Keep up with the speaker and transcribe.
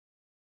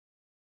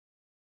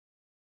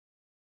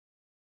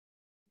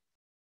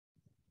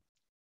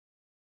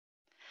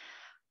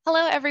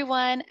Hello,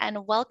 everyone,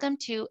 and welcome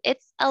to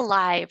It's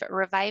Alive,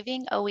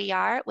 Reviving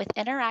OER with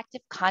Interactive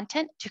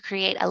Content to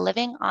Create a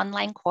Living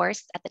Online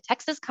Course at the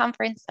Texas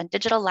Conference on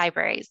Digital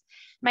Libraries.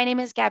 My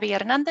name is Gabby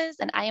Hernandez,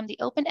 and I am the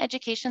Open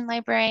Education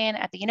Librarian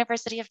at the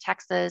University of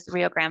Texas,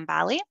 Rio Grande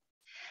Valley.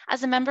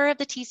 As a member of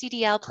the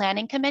TCDL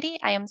Planning Committee,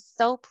 I am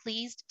so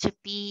pleased to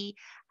be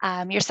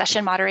your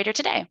session moderator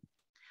today.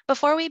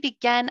 Before we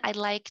begin, I'd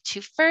like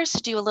to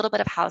first do a little bit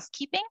of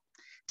housekeeping.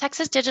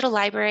 Texas Digital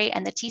Library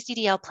and the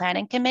TCDL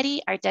Planning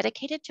Committee are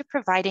dedicated to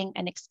providing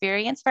an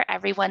experience for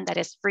everyone that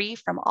is free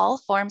from all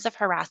forms of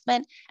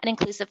harassment and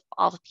inclusive of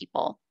all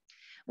people.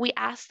 We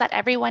ask that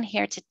everyone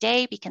here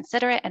today be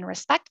considerate and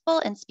respectful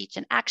in speech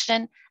and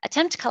action,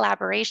 attempt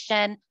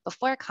collaboration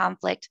before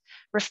conflict,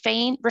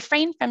 refrain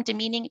from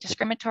demeaning,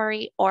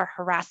 discriminatory, or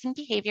harassing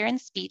behavior in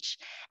speech,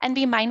 and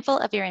be mindful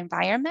of your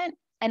environment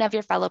and of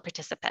your fellow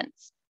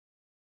participants.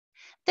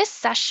 This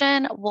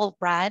session will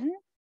run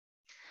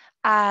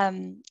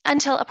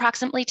until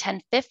approximately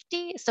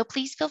 10:50, so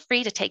please feel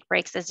free to take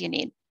breaks as you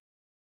need.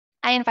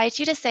 I invite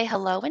you to say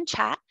hello in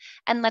chat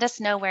and let us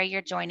know where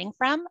you're joining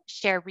from,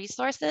 share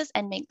resources,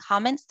 and make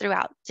comments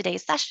throughout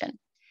today's session.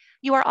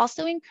 You are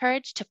also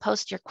encouraged to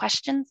post your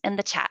questions in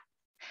the chat.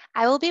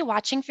 I will be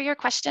watching for your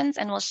questions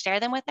and will share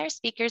them with our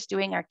speakers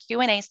during our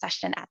Q&A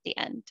session at the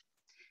end.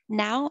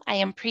 Now, I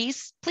am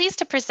pleased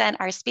to present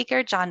our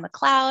speaker, John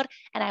McLeod,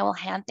 and I will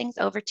hand things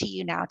over to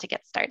you now to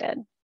get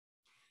started.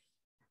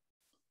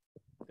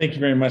 Thank you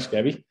very much,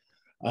 Gabby.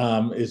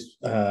 It's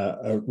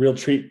a real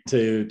treat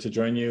to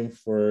join you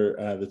for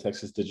the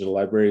Texas Digital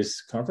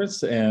Libraries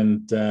Conference.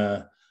 And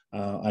I'm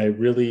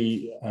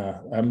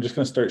just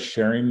going to start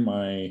sharing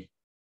my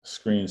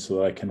screen so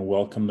that I can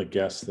welcome the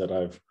guests that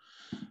I've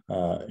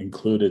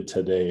included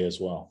today as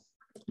well.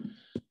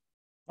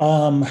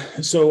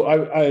 So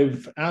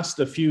I've asked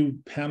a few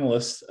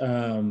panelists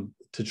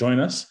to join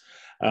us.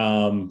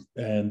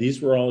 And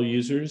these were all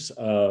users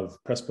of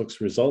Pressbooks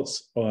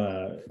results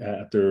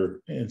at their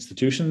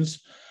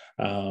institutions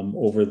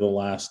over the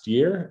last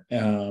year.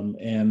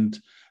 And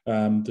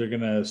they're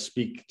going to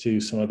speak to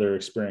some of their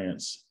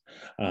experience.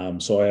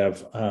 So I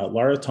have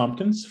Laura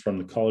Tompkins from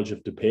the College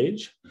of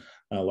DuPage.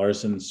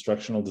 Laura's an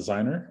instructional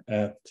designer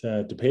at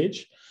DuPage.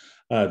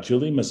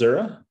 Julie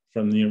Mazura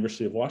from the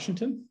University of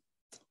Washington.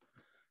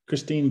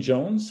 Christine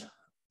Jones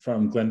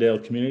from Glendale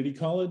Community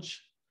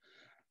College.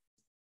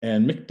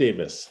 And Mick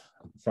Davis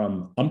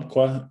from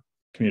Umpqua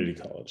Community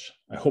College.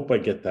 I hope I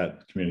get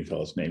that community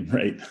college name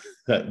right.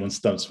 That one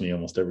stumps me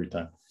almost every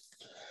time.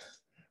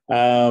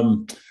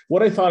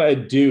 What I thought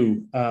I'd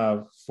do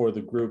for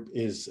the group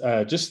is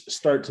just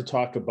start to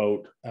talk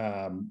about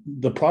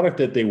the product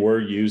that they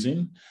were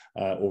using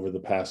over the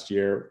past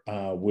year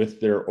with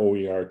their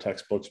OER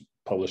textbooks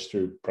published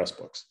through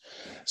Pressbooks.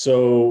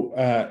 So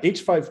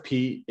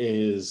H5P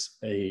is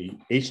a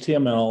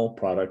HTML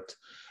product,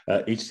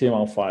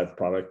 HTML5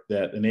 product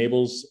that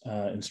enables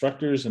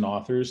instructors and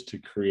authors to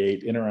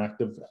create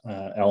interactive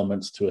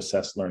elements to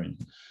assess learning.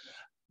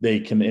 They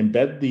can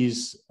embed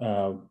these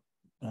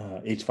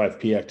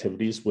H5P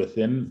activities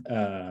within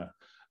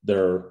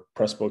their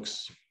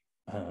Pressbooks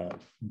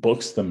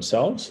books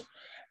themselves.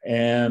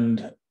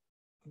 And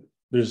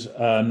there's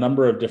a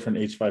number of different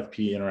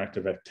H5P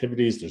interactive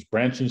activities. There's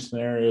branching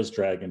scenarios,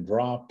 drag and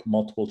drop,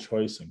 multiple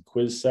choice, and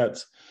quiz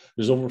sets.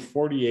 There's over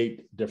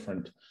 48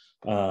 different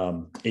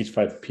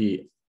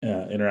H5P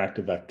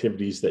interactive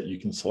activities that you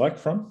can select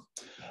from.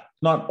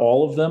 Not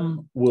all of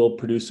them will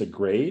produce a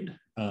grade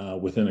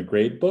within a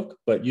grade book,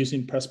 but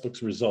using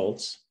Pressbooks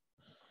results,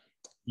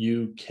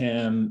 you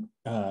can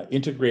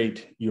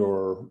integrate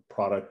your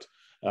product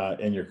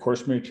and your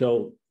course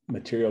material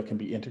can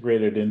be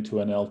integrated into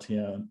an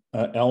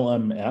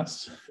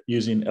LMS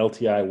using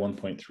LTI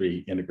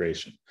 1.3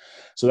 integration.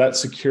 So that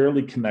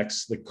securely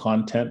connects the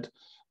content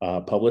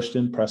published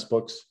in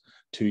Pressbooks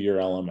to your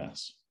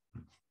LMS.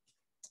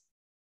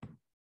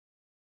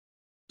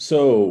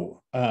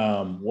 So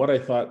what I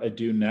thought I'd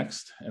do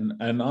next, and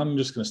I'm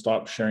just going to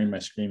stop sharing my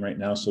screen right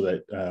now so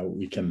that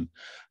we can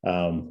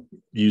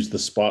use the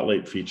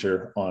spotlight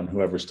feature on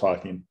whoever's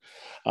talking.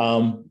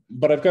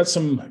 But I've got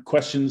some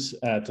questions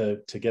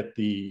to get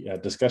the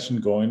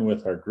discussion going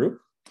with our group.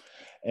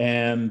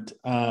 And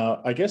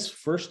I guess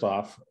first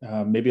off,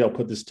 maybe I'll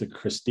put this to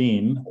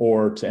Christine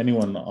or to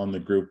anyone on the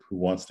group who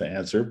wants to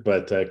answer.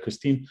 But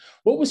Christine,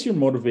 what was your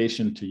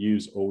motivation to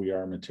use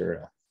OER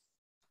material?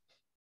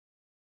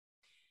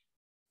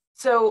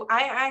 So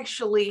I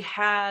actually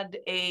had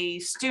a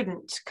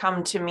student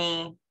come to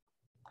me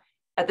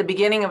at the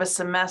beginning of a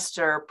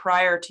semester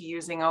prior to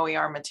using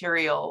OER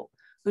material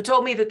who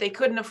told me that they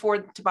couldn't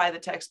afford to buy the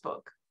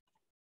textbook.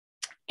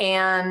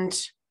 And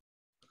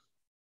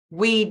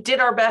we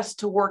did our best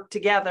to work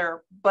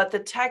together, but the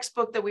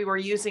textbook that we were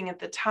using at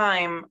the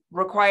time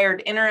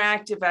required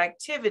interactive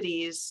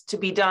activities to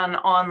be done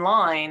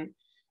online.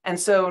 And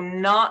so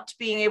not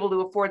being able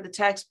to afford the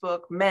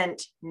textbook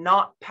meant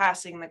not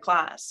passing the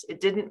class.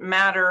 It didn't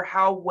matter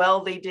how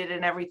well they did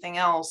in everything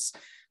else.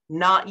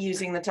 Not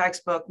using the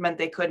textbook meant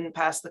they couldn't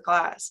pass the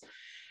class.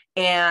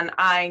 And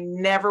I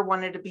never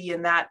wanted to be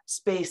in that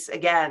space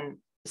again.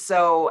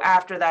 So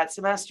after that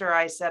semester,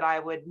 I said I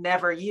would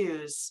never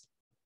use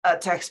a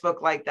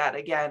textbook like that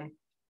again,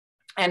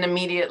 and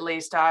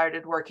immediately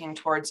started working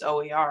towards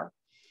OER.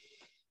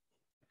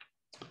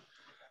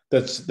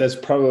 That's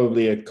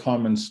probably a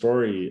common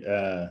story.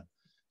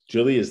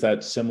 Julie, is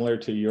that similar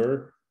to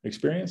your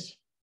experience?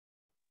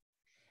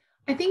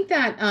 I think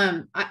that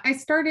I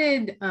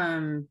started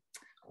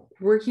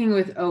working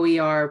with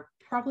OER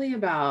probably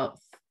about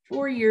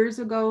 4 years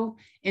ago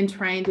in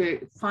trying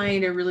to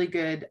find a really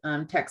good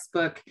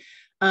textbook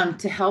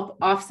to help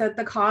offset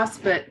the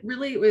cost, but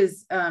really it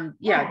was,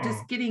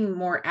 just getting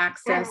more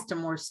access to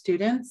more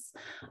students.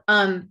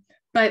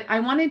 But I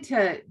wanted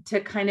to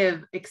kind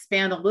of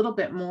expand a little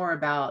bit more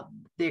about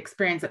the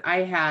experience that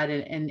I had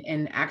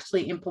in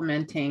actually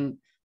implementing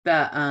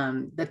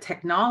the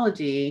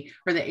technology,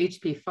 or the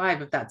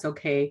HP5, if that's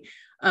okay.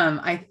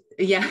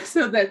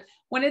 So that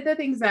one of the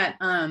things that,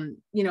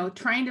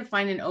 trying to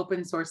find an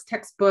open source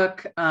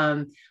textbook,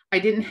 I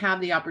didn't have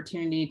the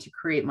opportunity to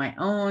create my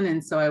own.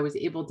 And so I was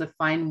able to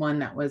find one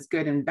that was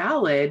good and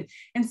valid.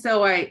 And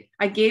so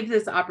I gave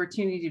this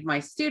opportunity to my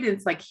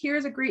students, like,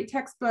 here's a great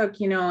textbook,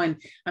 and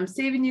I'm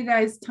saving you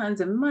guys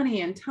tons of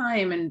money and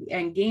time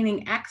and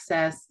gaining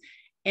access.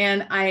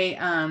 And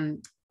I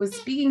was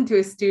speaking to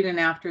a student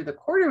after the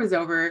quarter was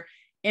over,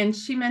 and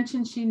she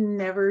mentioned she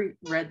never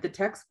read the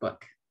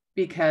textbook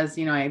because,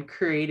 I had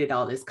created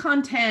all this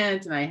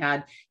content and I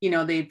had,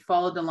 they'd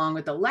followed along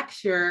with the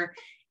lecture.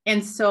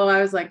 And so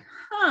I was like,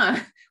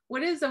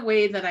 what is a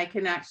way that I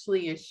can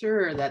actually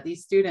assure that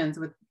these students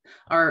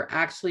are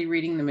actually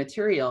reading the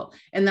material?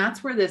 And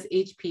that's where this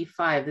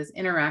HP5, this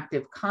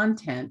interactive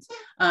content,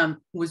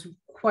 was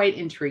quite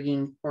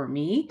intriguing for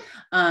me.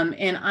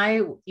 And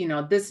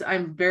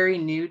I'm very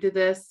new to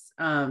this.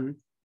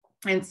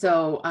 And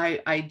so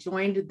I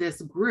joined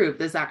this group,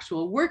 this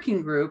actual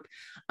working group,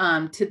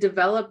 to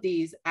develop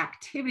these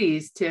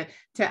activities to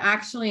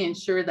actually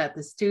ensure that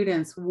the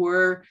students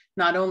were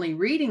not only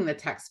reading the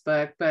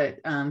textbook, but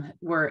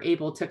were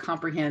able to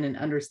comprehend and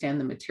understand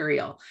the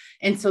material.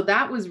 And so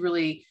that was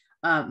really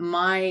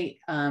my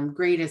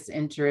greatest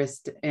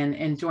interest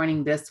in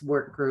joining this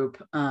work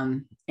group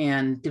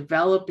and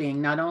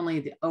developing not only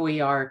the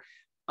OER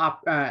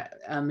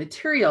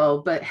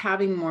material, but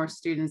having more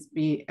students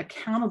be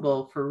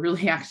accountable for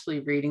really actually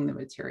reading the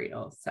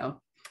material. So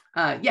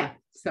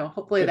so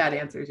hopefully that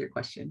answers your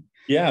question.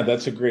 Yeah,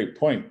 that's a great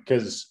point,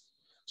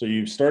 so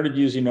you started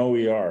using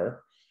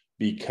OER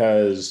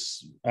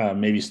because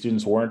maybe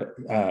students weren't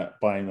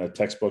buying the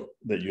textbook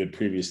that you had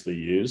previously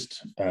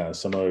used,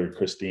 similar to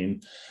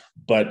Christine,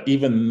 but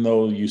even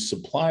though you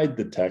supplied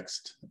the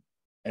text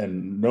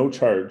and no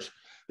charge,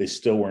 they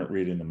still weren't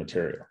reading the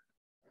material.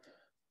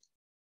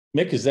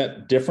 Mick, is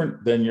that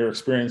different than your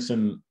experience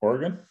in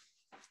Oregon?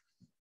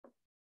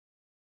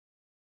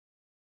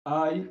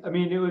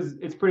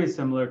 It's pretty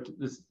similar to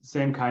the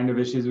same kind of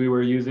issues. We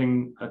were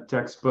using a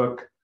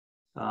textbook.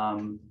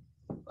 I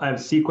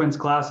have sequence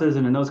classes,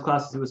 and in those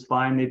classes, it was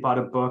fine. They bought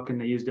a book and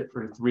they used it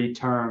for 3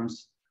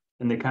 terms,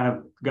 and they kind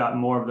of got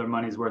more of their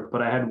money's worth.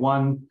 But I had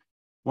one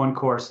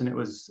course, and it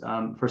was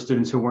for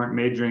students who weren't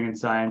majoring in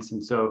science,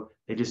 and so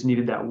they just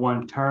needed that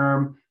 1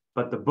 term.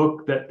 But the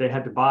book that they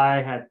had to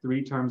buy had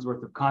 3 terms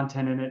worth of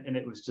content in it, and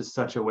it was just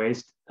such a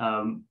waste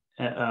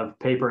of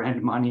paper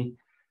and money.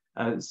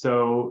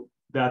 So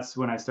that's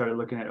when I started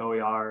looking at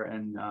OER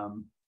and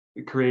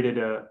created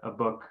a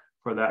book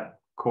for that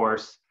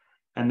course.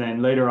 And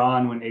then later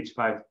on, when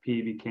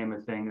H5P became a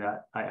thing,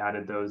 that I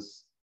added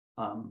those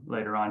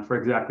later on for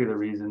exactly the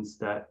reasons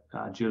that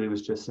Julie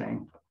was just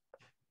saying.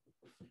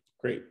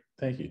 Great,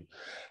 thank you.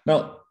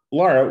 Now,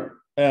 Laura,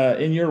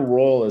 in your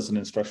role as an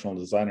instructional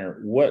designer,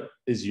 what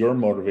is your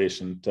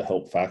motivation to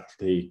help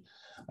faculty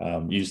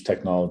use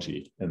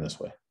technology in this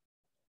way?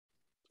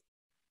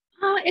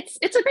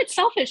 It's a bit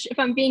selfish, if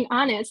I'm being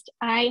honest.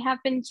 I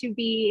happen to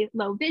be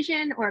low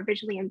vision or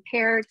visually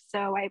impaired,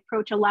 so I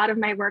approach a lot of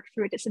my work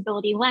through a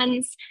disability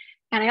lens.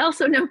 And I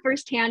also know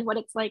firsthand what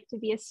it's like to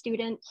be a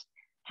student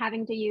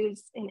having to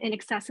use an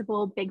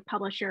inaccessible big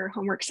publisher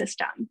homework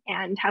system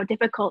and how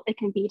difficult it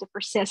can be to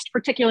persist,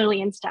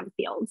 particularly in STEM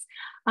fields.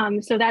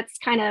 So that's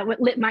kind of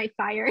what lit my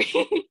fire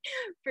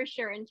for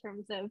sure in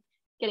terms of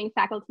getting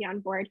faculty on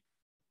board.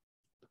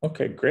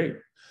 Okay, great.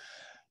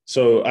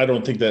 So I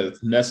don't think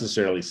that's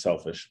necessarily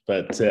selfish,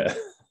 but I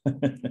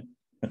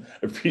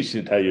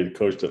appreciate how you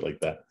coached it like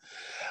that.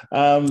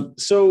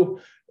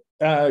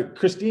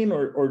 Christine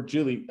or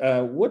Julie,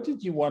 what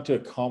did you want to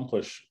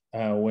accomplish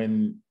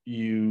when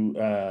you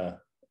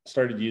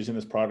started using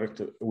this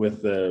product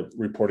with the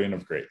reporting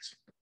of grades?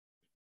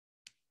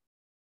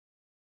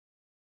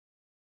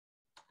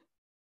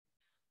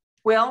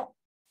 Well,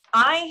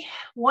 I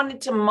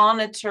wanted to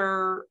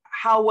monitor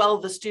how well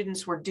the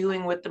students were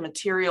doing with the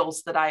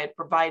materials that I had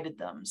provided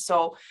them.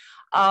 So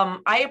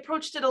I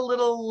approached it a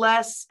little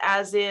less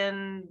as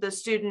in the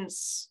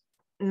students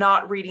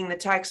not reading the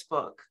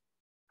textbook.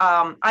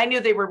 I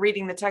knew they were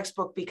reading the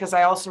textbook because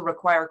I also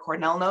require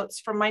Cornell notes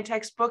from my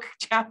textbook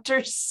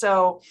chapters.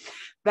 So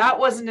that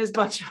wasn't as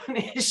much of an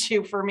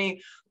issue for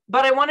me,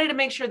 but I wanted to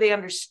make sure they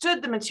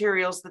understood the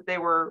materials that they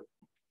were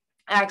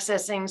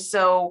accessing.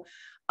 So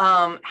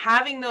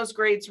having those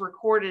grades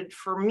recorded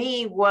for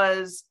me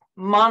was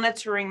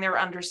monitoring their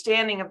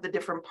understanding of the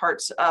different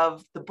parts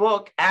of the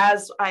book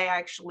as I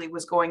actually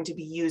was going to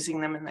be using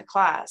them in the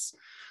class.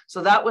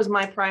 So that was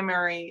my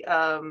primary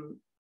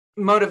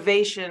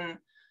motivation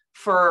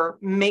for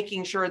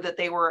making sure that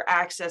they were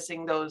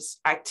accessing those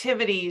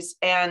activities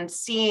and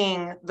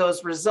seeing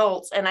those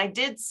results. And I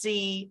did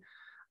see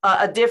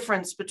a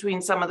difference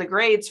between some of the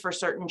grades for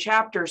certain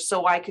chapters,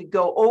 so I could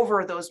go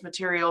over those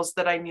materials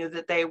that I knew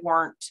that they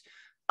weren't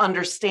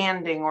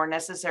understanding or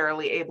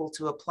necessarily able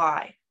to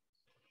apply.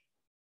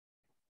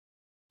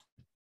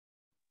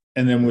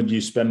 And then would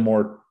you spend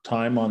more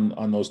time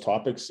on those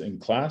topics in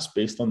class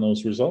based on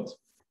those results?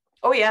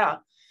 Oh yeah.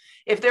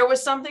 If there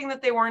was something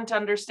that they weren't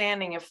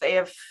understanding,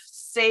 if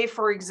say,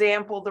 for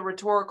example, the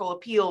rhetorical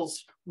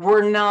appeals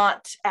were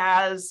not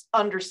as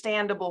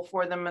understandable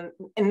for them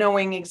and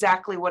knowing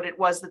exactly what it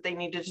was that they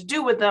needed to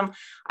do with them,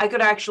 I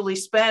could actually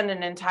spend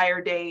an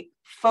entire day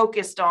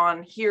focused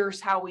on, here's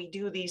how we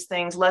do these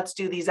things. Let's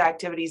do these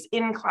activities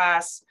in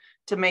class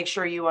to make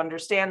sure you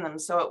understand them.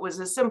 So it was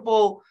a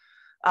simple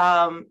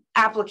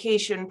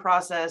application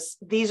process.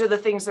 These are the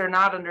things they're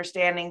not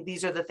understanding.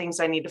 These are the things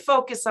I need to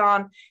focus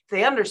on. If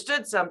they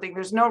understood something,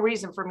 there's no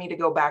reason for me to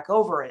go back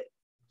over it.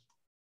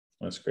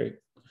 That's great.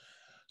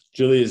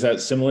 Julie, is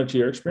that similar to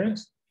your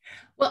experience?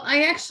 Well,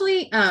 I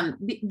actually,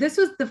 this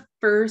was the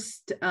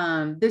first,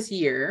 this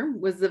year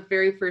was the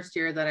very first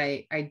year that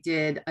I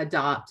did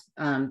adopt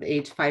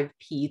the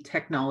H5P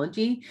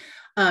technology.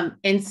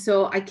 And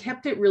so I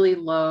kept it really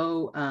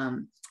low,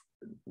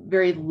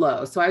 very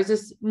low. So I was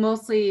just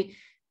mostly,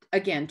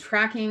 again,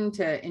 tracking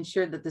to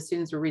ensure that the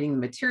students were reading the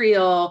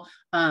material.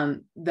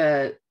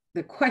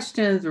 The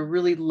questions were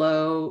really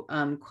low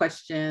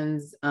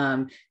questions,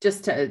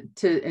 just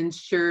to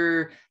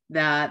ensure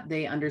that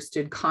they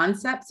understood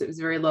concepts. It was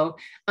very low.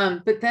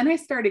 But then I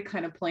started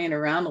kind of playing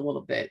around a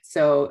little bit.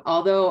 So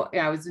although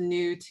I was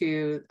new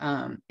to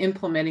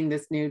implementing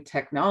this new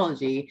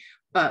technology,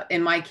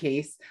 in my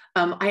case,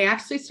 I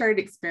actually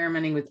started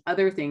experimenting with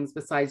other things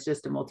besides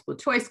just a multiple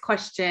choice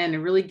question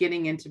and really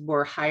getting into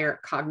more higher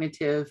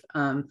cognitive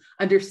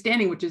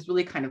understanding, which is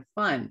really kind of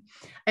fun.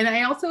 And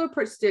I also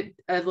approached it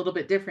a little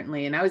bit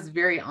differently. And I was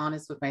very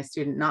honest with my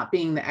student, not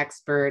being the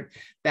expert,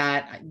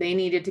 that they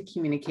needed to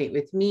communicate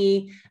with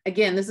me.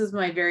 Again, this is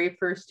my very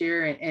first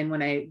year. And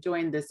when I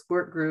joined this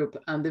work group,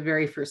 the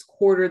very first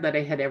quarter that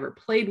I had ever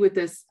played with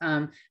this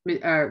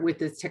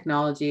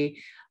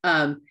technology.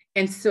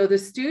 And so the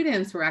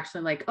students were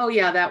actually like, oh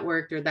yeah, that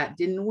worked or that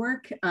didn't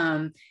work.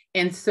 And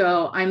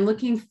so I'm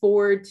looking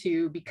forward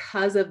to,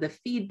 because of the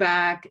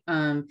feedback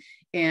and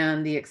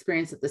the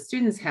experience that the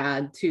students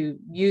had, to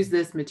use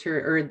this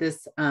material or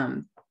this,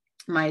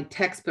 my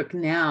textbook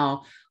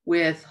now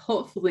with,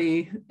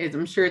 hopefully, as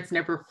I'm sure it's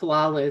never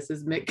flawless,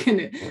 as Mick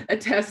can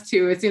attest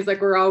to. It seems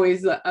like we're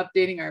always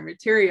updating our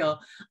material.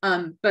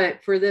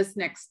 But for this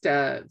next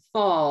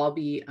fall, I'll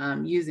be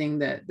using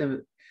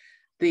the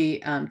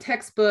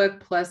textbook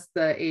plus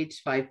the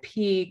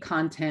H5P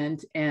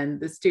content, and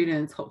the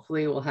students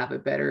hopefully will have a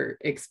better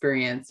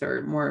experience,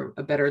 or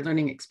a better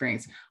learning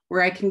experience,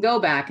 where I can go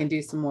back and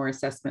do some more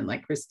assessment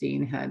like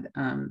Christine had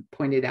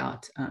pointed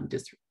out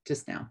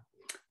just now.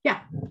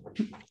 Yeah.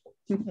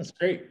 That's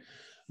great.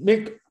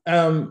 Mick,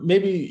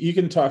 maybe you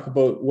can talk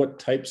about what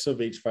types of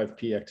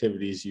H5P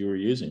activities you were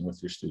using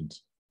with your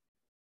students.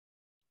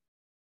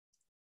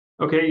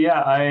 Okay,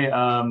 yeah,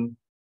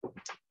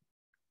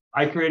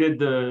 I created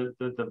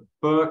the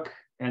book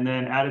and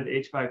then added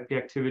the H5P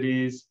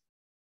activities.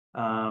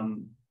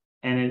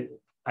 And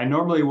I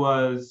normally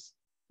was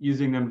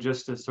using them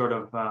just as sort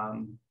of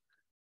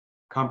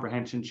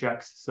comprehension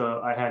checks.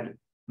 So I had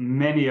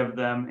many of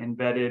them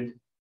embedded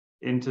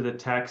into the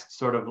text,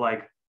 sort of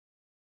like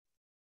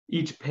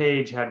each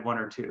page had one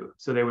or two.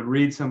 So they would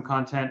read some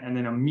content and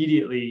then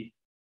immediately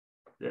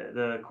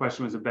the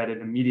question was embedded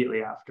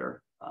immediately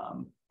after.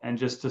 And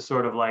just to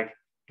sort of like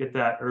get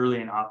that early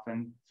and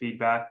often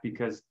feedback,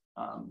 because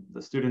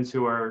the students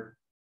who are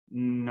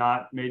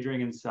not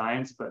majoring in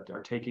science but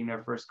are taking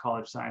their first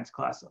college science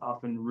class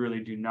often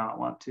really do not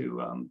want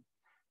to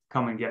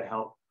come and get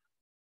help.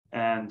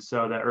 And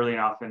so that early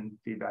and often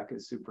feedback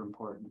is super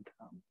important.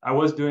 I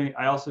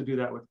also do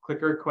that with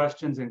clicker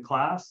questions in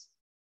class,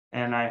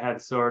 and I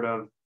had sort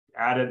of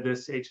added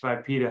this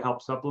H5P to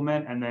help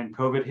supplement, and then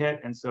COVID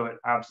hit, and so it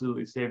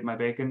absolutely saved my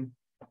bacon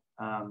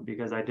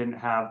because I didn't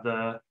have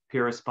the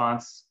peer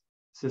response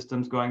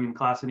systems going in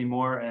class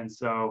anymore. And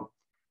so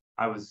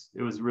it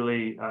was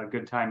really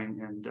good timing,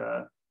 and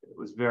it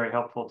was very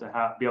helpful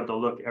to be able to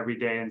look every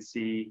day and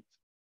see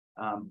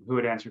who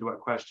had answered what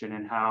question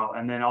and how.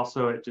 And then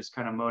also it just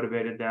kind of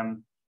motivated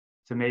them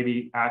to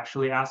maybe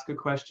actually ask a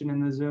question in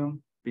the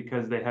Zoom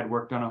because they had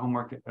worked on a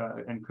homework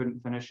and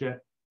couldn't finish it.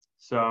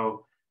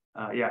 So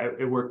yeah,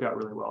 it worked out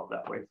really well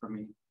that way for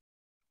me.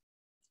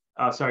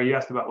 Sorry, you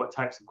asked about what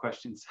types of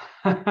questions.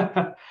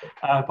 I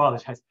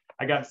apologize.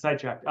 I got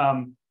sidetracked.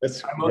 I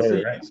mostly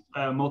use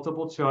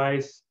multiple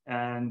choice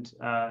and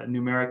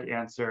numeric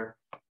answer.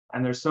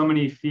 And there's so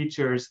many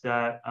features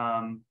that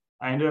I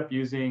ended up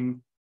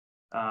using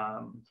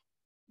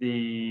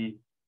the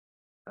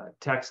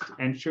text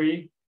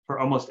entry for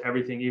almost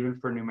everything, even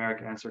for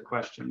numeric answer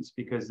questions,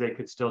 because they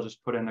could still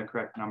just put in the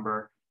correct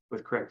number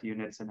with correct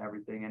units and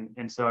everything.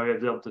 And so I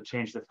was able to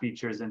change the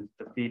features and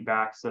the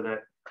feedback so that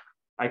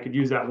I could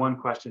use that one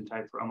question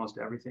type for almost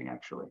everything,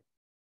 actually.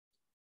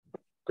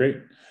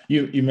 Great.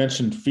 You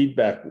mentioned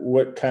feedback.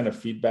 What kind of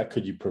feedback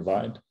could you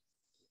provide?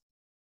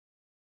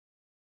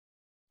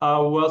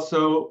 Well,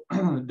 so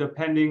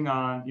depending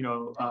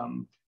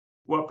on,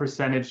 what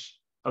percentage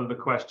of the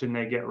question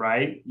they get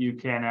right, you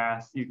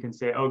can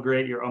say, oh,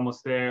 great, you're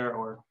almost there,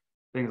 or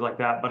things like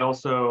that. But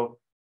also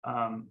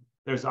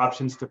there's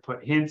options to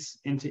put hints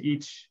into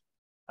each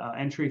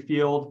entry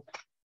field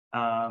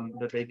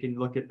that they can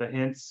look at the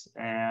hints.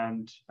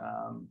 And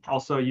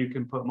also you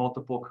can put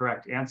multiple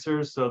correct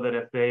answers so that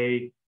if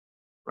they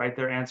write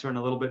their answer in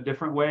a little bit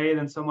different way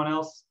than someone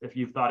else, if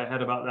you've thought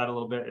ahead about that a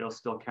little bit, it'll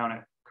still count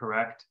it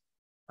correct.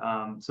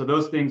 So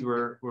those things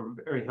were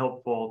very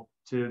helpful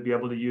to be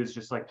able to use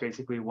just like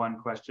basically one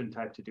question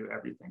type to do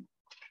everything.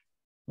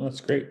 Well, that's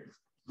great.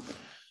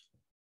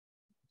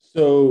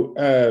 So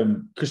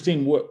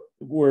Christine, what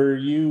were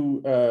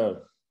you,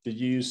 did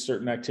you use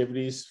certain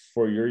activities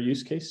for your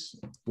use case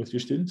with your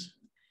students?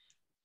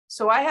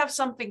 So I have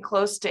something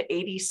close to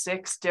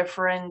 86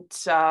 different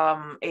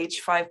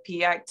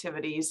H5P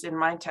activities in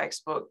my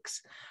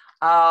textbooks,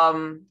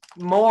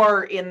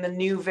 more in the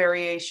new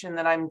variation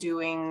that I'm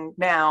doing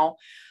now.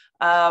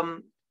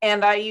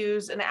 And I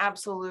use an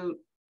absolute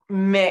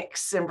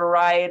mix and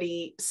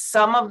variety.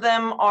 Some of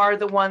them are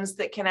the ones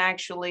that can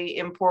actually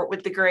import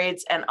with the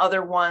grades, and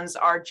other ones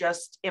are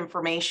just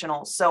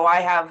informational. So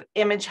I have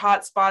image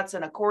hotspots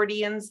and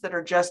accordions that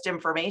are just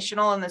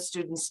informational, and the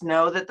students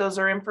know that those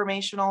are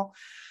informational.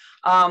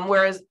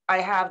 Whereas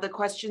I have the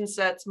question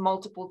sets,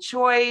 multiple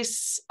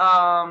choice,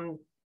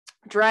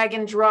 drag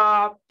and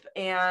drop,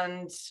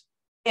 and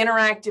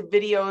interactive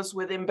videos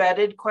with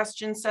embedded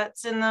question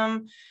sets in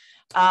them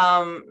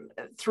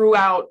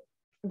throughout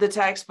the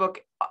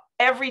textbook.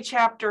 Every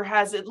chapter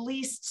has at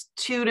least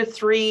 2 to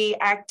 3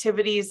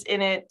 activities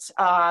in it.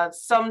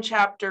 Some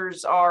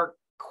chapters are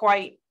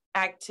quite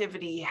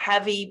activity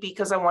heavy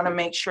because I want to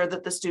make sure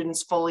that the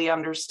students fully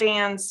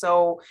understand.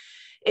 So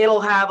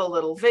it'll have a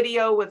little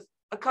video with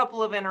a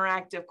couple of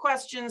interactive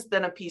questions,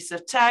 then a piece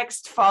of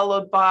text,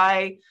 followed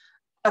by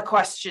a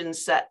question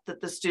set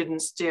that the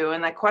students do.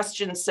 And that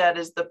question set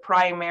is the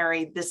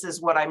primary, this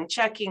is what I'm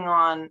checking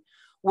on,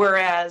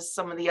 whereas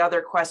some of the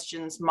other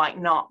questions might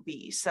not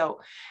be. So,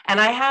 and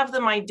I have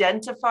them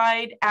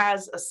identified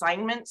as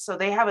assignments. So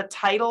they have a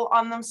title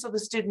on them, so the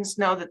students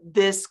know that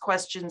this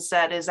question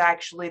set is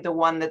actually the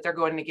one that they're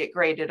going to get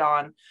graded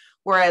on,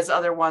 whereas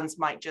other ones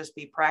might just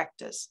be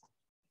practice.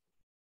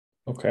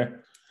 Okay.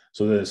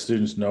 So the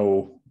students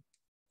know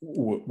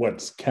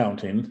what's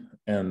counting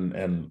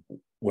and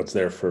what's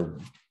there for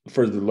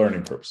the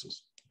learning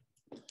purposes.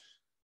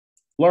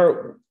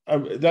 Laura,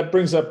 that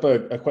brings up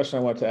a question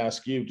I want to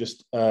ask you.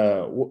 Just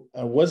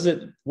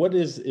what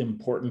is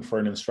important for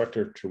an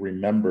instructor to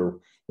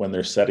remember when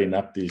they're setting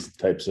up these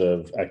types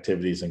of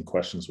activities and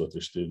questions with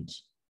their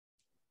students?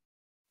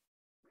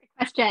 Great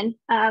question.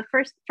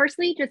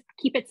 Firstly, just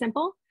keep it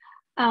simple.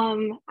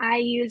 I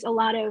use a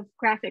lot of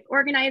graphic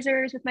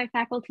organizers with my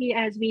faculty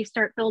as we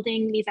start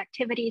building these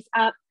activities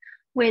up,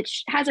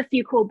 which has a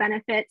few cool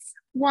benefits.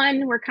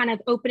 One, we're kind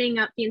of opening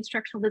up the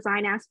instructional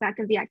design aspect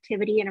of the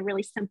activity in a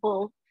really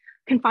simple,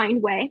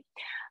 confined way.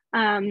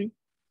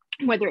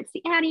 Whether it's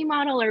the Annie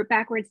model or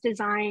backwards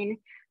design,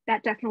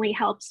 that definitely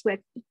helps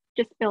with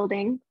just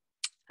building.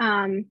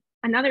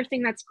 Another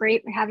thing that's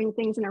great with having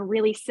things in a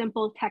really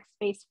simple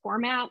text-based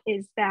format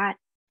is that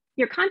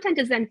your content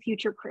is then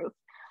future-proof.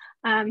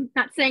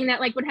 Not saying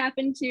that like what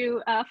happened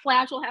to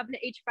Flash will happen to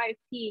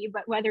H5P,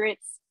 but whether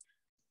it's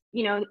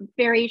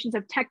variations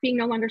of tech being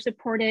no longer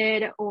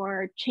supported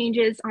or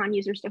changes on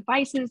users'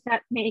 devices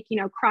that make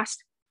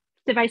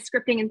cross-device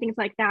scripting and things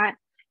like that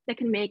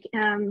can make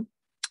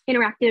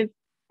interactive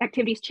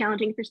activities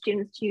challenging for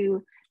students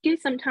to do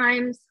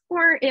sometimes,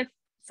 or if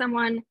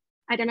someone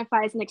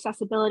identifies an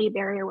accessibility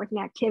barrier with an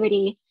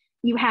activity,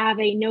 you have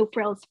a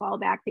no-frills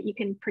fallback that you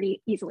can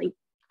pretty easily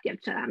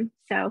give to them.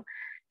 So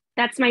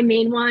that's my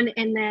main one.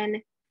 And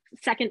then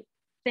second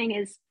thing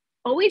is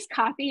always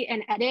copy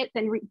and edit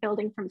than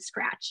building from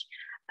scratch.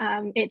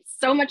 It's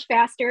so much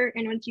faster.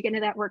 And once you get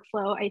into that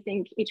workflow, I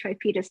think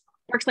H5P just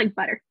works like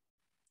butter.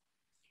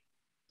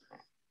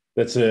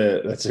 That's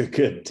a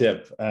good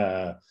tip,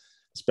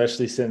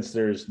 especially since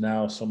there's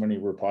now so many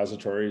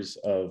repositories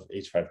of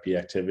H5P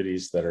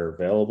activities that are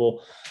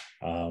available.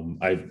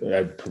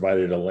 I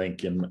provided a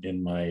link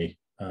in my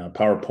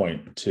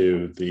PowerPoint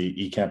to the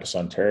eCampus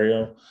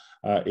Ontario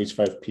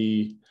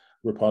H5P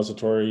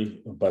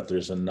repository, but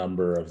there's a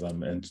number of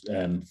them,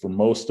 and for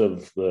most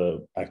of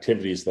the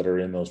activities that are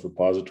in those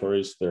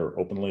repositories, they're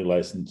openly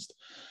licensed.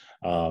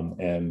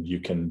 and you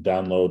can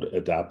download,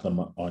 adapt them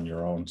on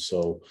your own.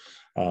 So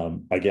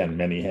again,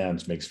 many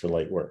hands makes for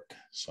light work.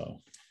 So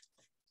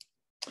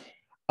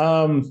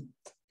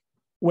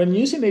when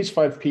using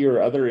H5P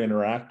or other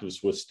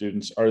interactives with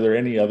students, are there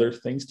any other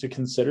things to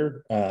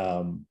consider?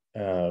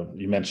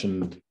 You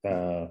mentioned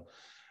to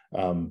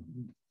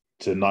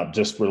not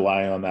just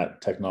rely on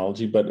that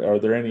technology, but are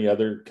there any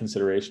other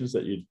considerations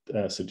that you'd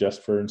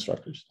suggest for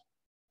instructors?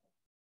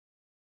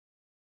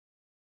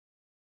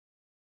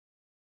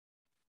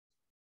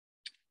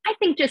 I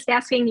think just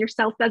asking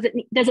yourself, does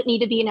it need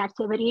to be an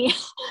activity?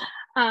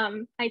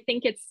 I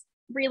think it's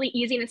really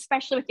easy, and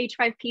especially with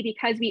H5P,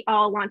 because we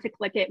all want to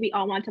click it, we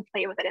all want to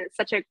play with it, and it's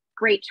such a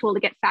great tool to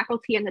get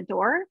faculty in the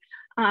door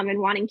and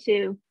wanting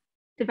to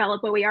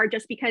develop OER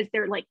just because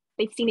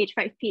they've seen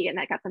H5P and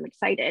that got them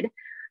excited.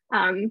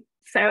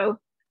 So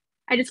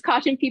I just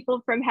caution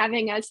people from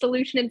having a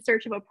solution in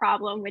search of a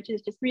problem, which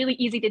is just really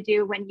easy to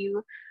do when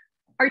you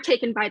are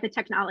taken by the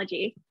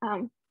technology.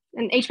 And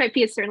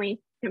H5P is certainly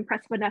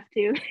impressive enough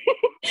to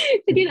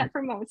to do that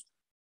for most.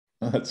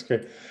 That's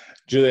great.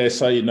 Julie, I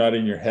saw you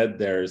nodding your head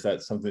there. Is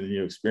that something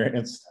you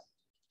experienced?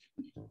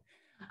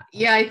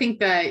 Yeah, I think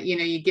that,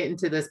 you get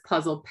into this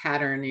puzzle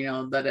pattern,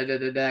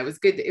 It was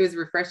good. It was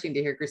refreshing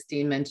to hear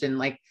Christine mention,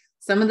 like,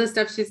 some of the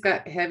stuff she's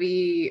got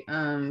heavy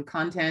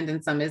content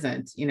and some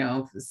isn't,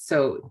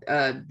 so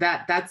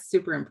that's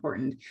super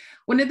important.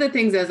 One of the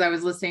things as I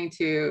was listening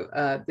to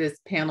this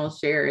panel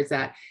share is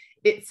that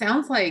it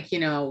sounds like,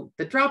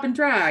 the drop and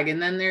drag,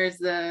 and then there's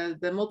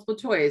the multiple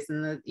choice,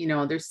 and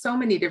there's so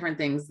many different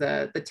things,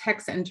 the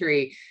text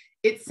entry.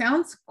 It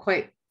sounds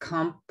quite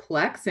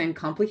complex and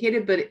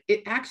complicated, but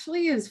it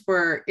actually is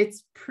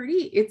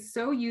it's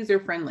so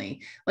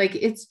user-friendly. Like,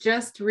 it's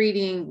just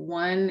reading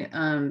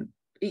one,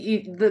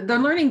 the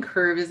learning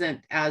curve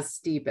isn't as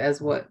steep as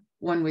what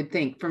one would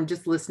think from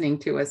just listening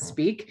to us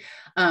speak.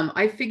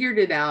 I figured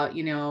it out,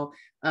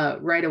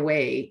 right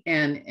away,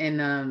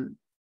 and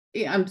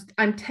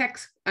I'm tech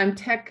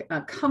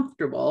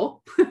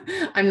comfortable.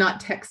 I'm not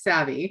tech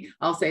savvy.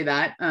 I'll say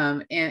that.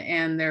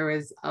 And there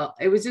was,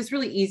 it was just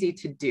really easy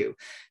to do.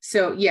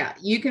 So yeah,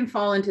 you can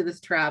fall into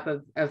this trap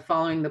of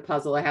following the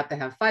puzzle. I have to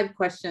have 5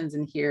 questions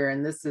in here,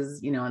 and this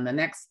is, in the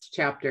next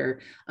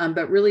chapter.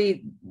 But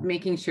really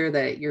making sure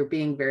that you're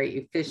being very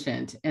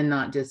efficient and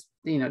not just,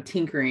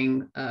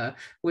 tinkering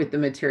with the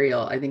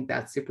material. I think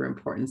that's super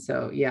important.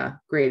 So yeah,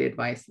 great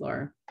advice,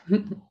 Laura.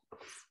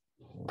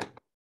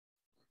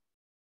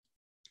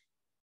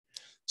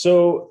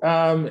 So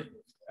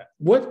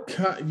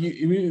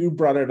you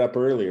brought it up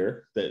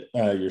earlier that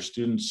your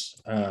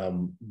students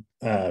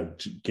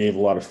gave a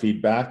lot of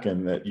feedback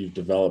and that you've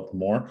developed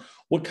more.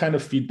 What kind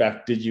of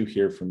feedback did you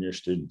hear from your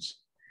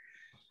students?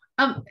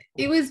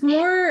 It was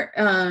more,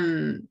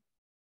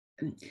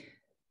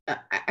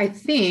 I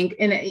think,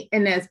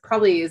 and as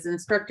probably as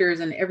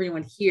instructors and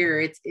everyone here,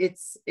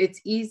 it's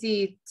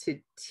easy to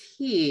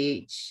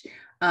teach.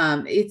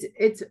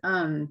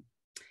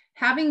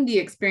 Having the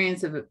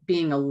experience of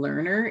being a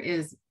learner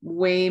is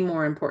way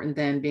more important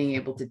than being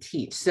able to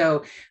teach.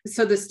 So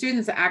the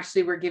students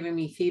actually were giving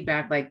me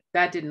feedback like,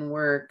 that didn't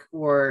work,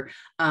 or,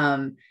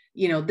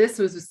 this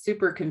was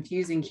super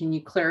confusing. Can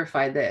you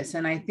clarify this?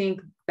 And I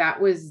think that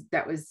was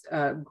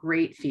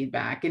great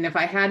feedback. And if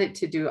I had it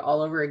to do it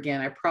all over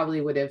again, I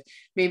probably would have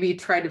maybe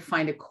tried to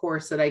find a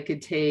course that I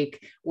could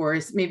take, or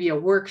maybe a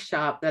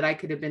workshop that I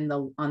could have been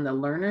on the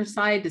learner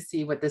side to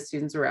see what the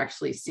students were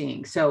actually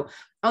seeing. So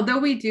although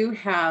we do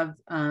have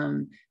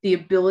the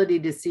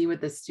ability to see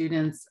what the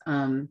students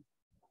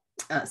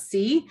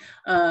see,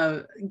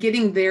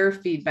 getting their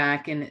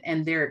feedback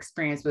and their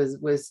experience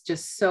was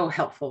just so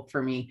helpful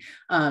for me.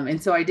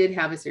 And so I did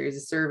have a series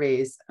of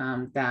surveys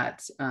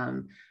that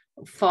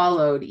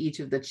followed each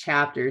of the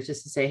chapters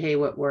just to say, hey,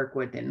 what worked,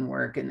 what didn't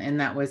work, and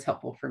that was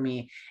helpful for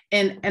me.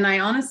 And I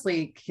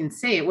honestly can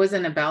say it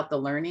wasn't about the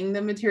learning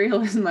the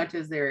material as much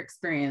as their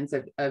experience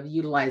of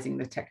utilizing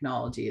the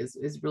technology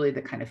is really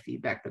the kind of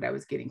feedback that I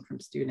was getting from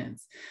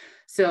students.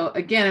 So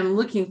again, I'm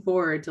looking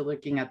forward to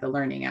looking at the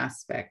learning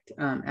aspect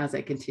as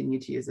I continue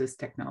to use this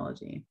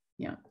technology.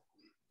 Yeah.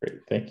 Great,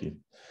 thank you.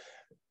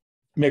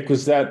 Mick,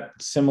 was that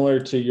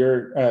similar to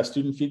your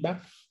student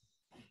feedback?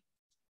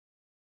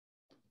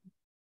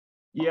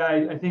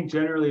 Yeah, I think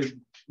generally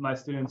my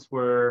students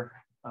were,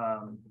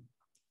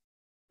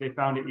 they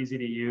found it easy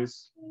to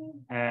use,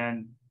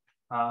 and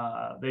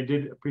they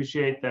did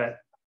appreciate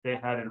that they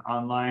had an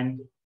online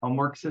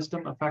homework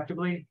system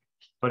effectively,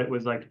 but it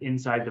was like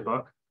inside the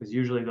book, because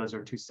usually those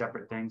are 2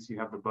 separate things. You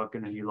have the book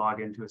and then you log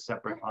into a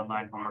separate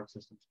online homework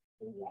system.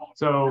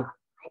 So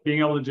being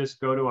able to just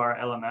go to our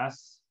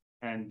LMS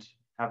and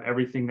have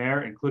everything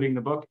there, including the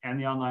book and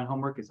the online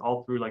homework, is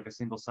all through like a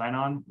single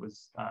sign-on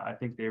was, I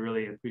think they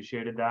really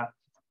appreciated that.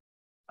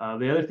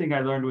 The other thing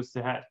I learned was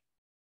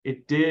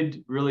it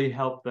did really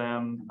help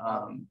them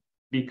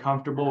be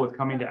comfortable with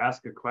coming to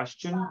ask a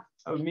question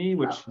of me,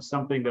 which is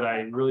something that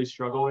I really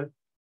struggle with.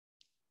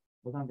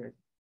 Hold on, guys.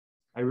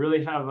 I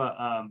really have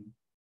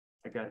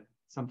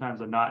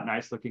sometimes a not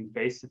nice looking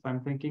face if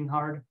I'm thinking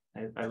hard.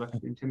 I look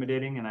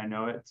intimidating and I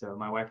know it. So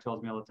my wife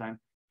tells me all the time.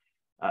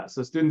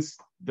 So students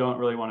don't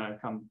really want to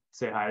come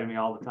say hi to me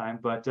all the time,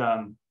 but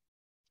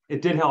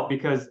it did help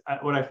because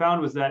what I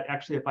found was that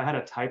actually if I had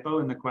a typo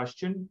in the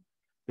question,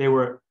 they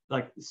were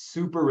like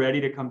super ready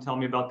to come tell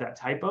me about that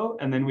typo,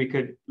 and then we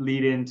could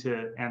lead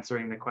into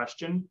answering the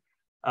question.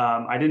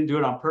 I didn't do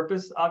it on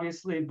purpose,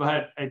 obviously,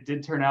 but it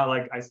did turn out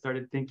like I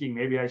started thinking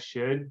maybe I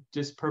should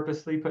just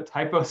purposely put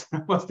typos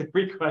in almost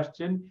every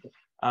question.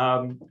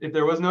 If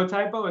there was no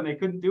typo and they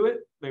couldn't do it,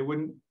 they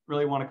wouldn't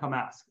really want to come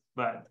ask,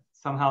 but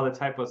somehow the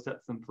typo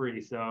sets them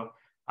free. So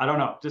I don't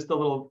know, just a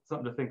little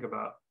something to think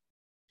about.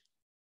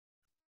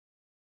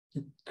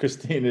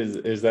 Christine,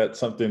 is that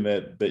something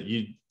that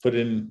you put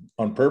in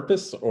on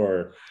purpose,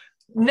 or?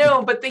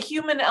 No, but the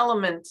human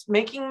element,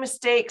 making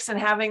mistakes and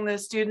having the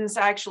students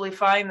actually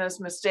find those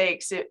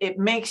mistakes, it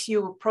makes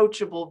you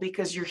approachable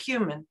because you're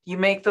human. You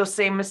make those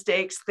same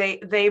mistakes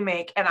they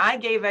make. And I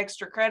gave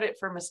extra credit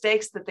for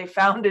mistakes that they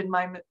found in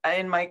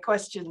my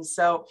questions.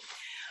 So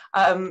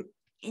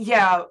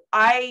yeah,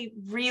 I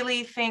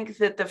really think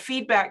that the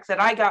feedback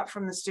that I got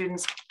from the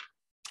students,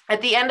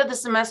 at the end of the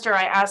semester,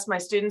 I asked my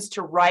students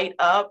to write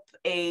up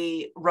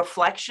a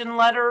reflection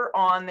letter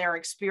on their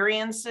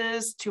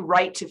experiences to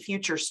write to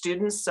future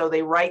students. So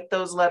they write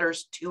those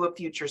letters to a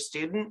future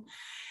student.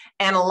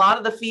 And a lot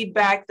of the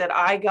feedback that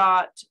I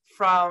got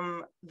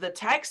from the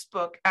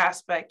textbook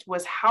aspect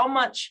was how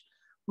much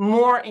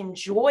more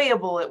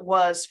enjoyable it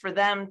was for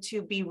them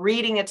to be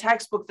reading a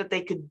textbook that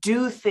they could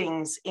do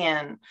things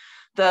in.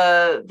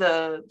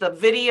 The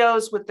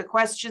videos with the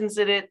questions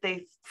in it,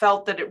 they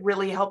felt that it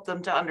really helped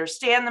them to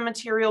understand the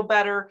material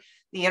better.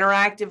 The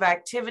interactive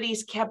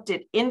activities kept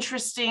it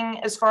interesting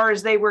as far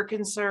as they were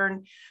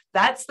concerned.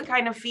 That's the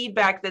kind of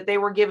feedback that they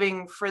were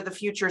giving for the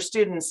future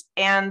students.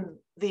 And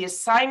the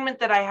assignment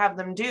that I have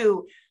them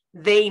do,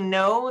 they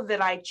know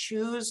that I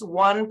choose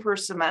one per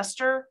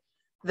semester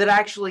that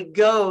actually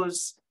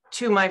goes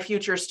to my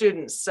future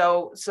students.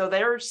 So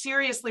they're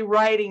seriously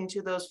writing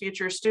to those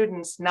future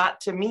students, not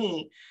to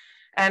me.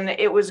 And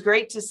it was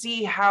great to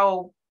see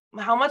how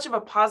much of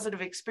a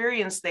positive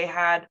experience they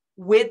had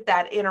with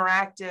that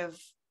interactive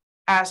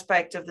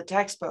aspect of the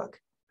textbook.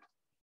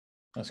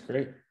 That's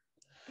great.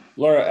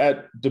 Laura,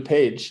 at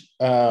DuPage,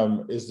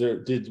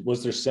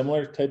 was there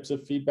similar types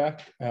of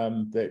feedback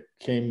that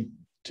came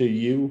to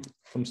you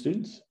from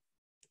students?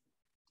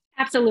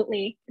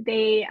 Absolutely.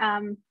 They,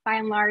 by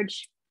and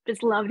large,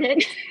 just loved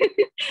it.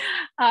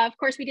 Of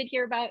course, we did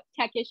hear about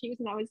tech issues,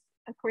 and that was,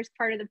 of course,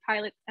 part of the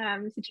pilot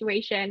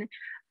situation.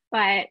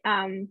 But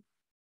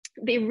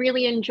they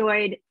really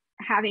enjoyed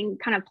having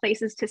kind of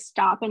places to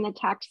stop in the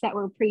text that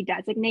were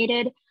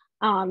pre-designated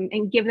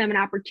and give them an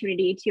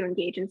opportunity to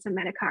engage in some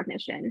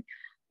metacognition.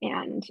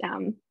 And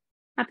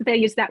not that they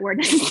use that word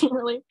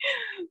necessarily,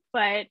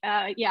 but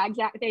yeah,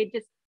 exactly.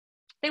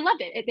 They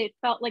loved it. It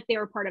felt like they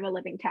were part of a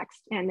living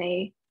text, and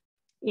they,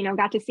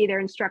 got to see their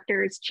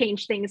instructors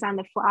change things on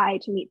the fly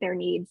to meet their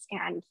needs.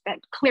 And that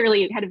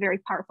clearly had a very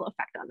powerful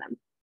effect on them.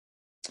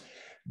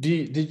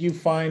 Did you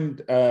find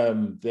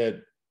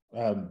that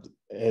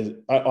as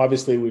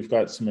obviously we've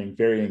got some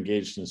very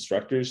engaged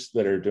instructors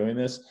that are doing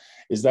this,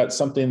 is that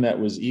something that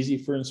was easy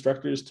for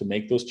instructors to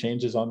make those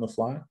changes on the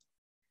fly?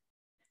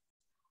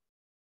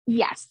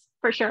 Yes,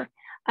 for sure.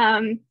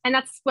 And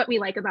that's what we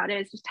like about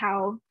it, is just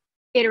how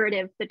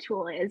iterative the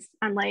tool is,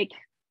 unlike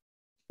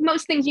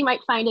most things you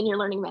might find in your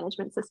learning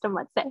management system,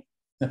 let's say.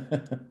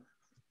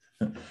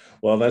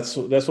 Well, that's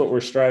what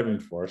we're striving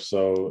for.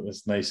 So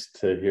it's nice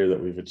to hear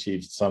that we've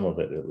achieved some of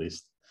it, at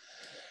least.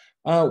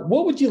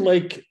 What would you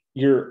like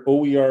your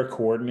OER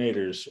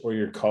coordinators or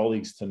your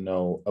colleagues to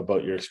know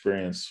about your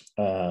experience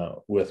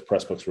with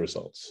Pressbooks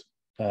results?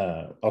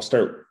 I'll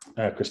start,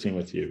 Christine,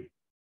 with you.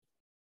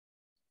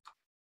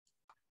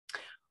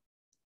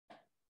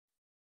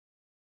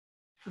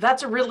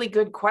 That's a really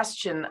good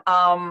question.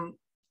 I'm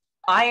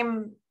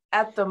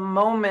at the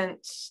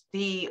moment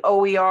the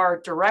OER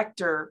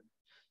director,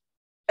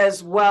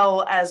 as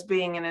well as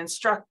being an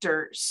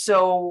instructor.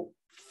 So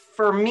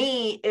for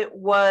me,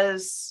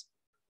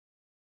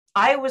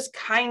 I was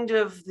kind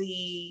of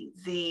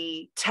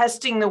the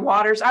testing the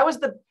waters. I was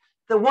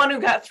the one who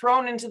got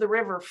thrown into the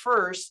river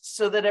first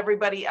so that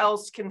everybody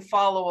else can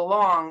follow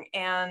along.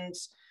 And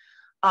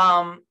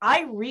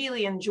I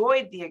really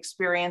enjoyed the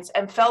experience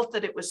and felt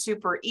that it was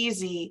super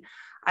easy.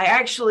 I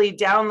actually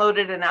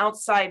downloaded an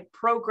outside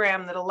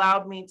program that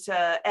allowed me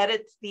to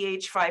edit the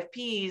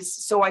H5Ps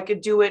so I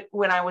could do it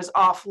when I was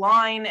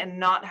offline and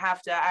not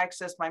have to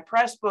access my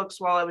Pressbooks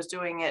while I was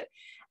doing it.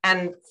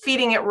 And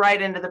feeding it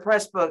right into the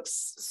Pressbooks,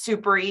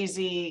 super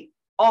easy,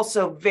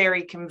 also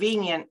very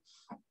convenient.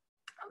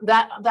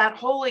 That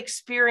whole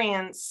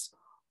experience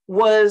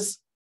was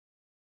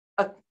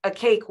a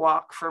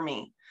cakewalk for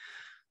me.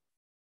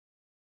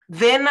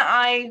 Then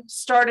I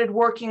started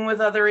working with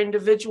other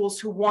individuals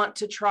who want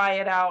to try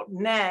it out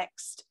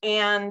next.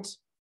 And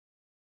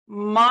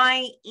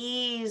my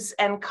ease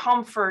and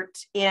comfort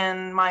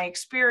in my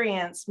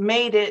experience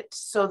made it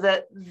so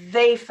that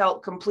they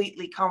felt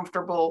completely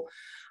comfortable.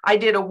 I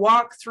did a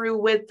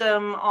walkthrough with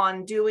them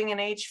on doing an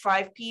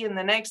H5P, and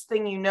the next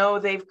thing you know,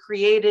 they've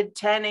created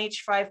 10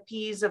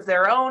 H5Ps of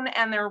their own,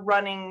 and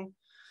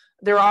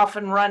they're off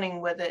and running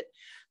with it.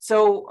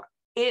 So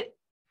it,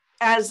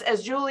 as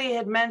Julie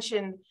had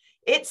mentioned,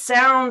 it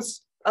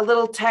sounds a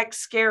little tech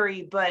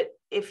scary, but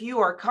if you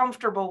are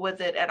comfortable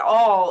with it at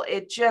all,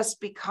 it just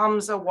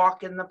becomes a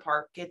walk in the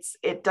park.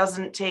 It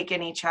doesn't take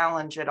any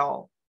challenge at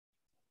all.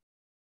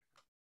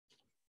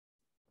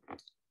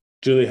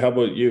 Julie, how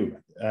about you?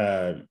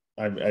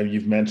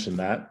 You've mentioned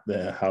that,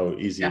 how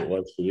easy it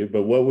was for you,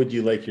 but what would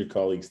you like your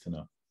colleagues to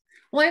know?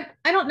 Well,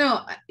 I don't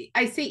know.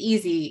 I say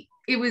easy.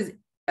 It was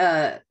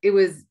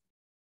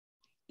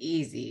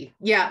easy.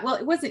 Yeah. Well,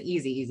 it wasn't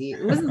easy.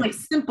 It wasn't like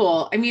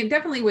simple. I mean, it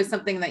definitely was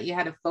something that you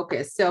had to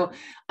focus. So,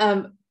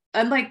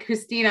 unlike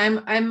Christine,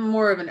 I'm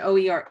more of an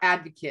OER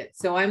advocate.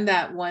 So I'm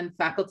that one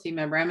faculty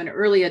member. I'm an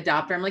early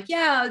adopter. I'm like,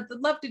 yeah, I'd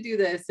love to do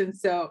this. And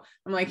so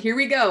I'm like, here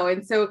we go.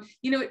 And so,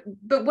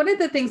 but one of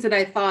the things that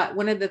I thought,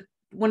 one of the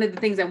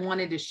things I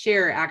wanted to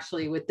share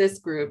actually with this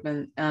group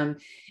and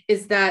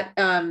is that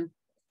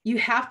you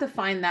have to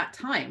find that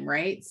time,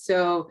 right?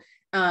 So,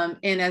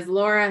 and as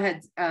Laura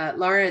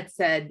had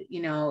said,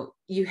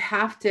 you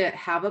have to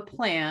have a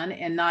plan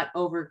and not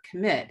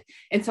overcommit.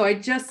 And so I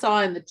just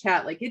saw in the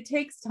chat, like, it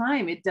takes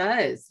time. It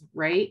does,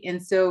 right?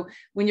 And so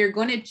when you're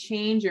going to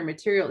change your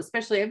material,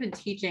 especially I've been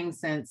teaching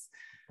since,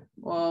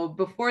 well,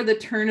 before the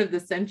turn of the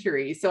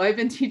century. So I've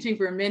been teaching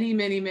for many,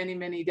 many, many,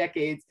 many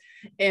decades.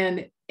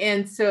 And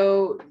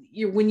so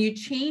when you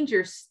change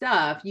your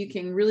stuff, you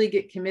can really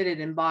get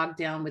committed and bogged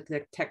down with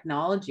the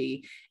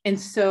technology. And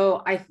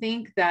so I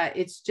think that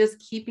it's just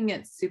keeping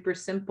it super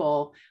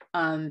simple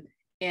and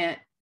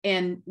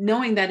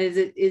knowing that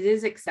it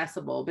is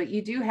accessible, but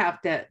you do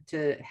have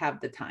to have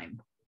the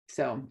time.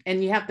 So,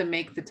 and you have to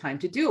make the time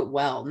to do it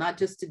well, not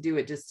just to do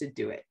it, just to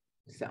do it.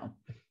 So,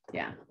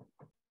 yeah.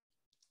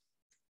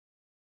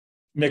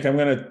 Mick,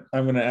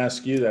 I'm gonna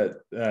ask you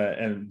that,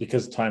 and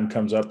because time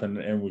comes up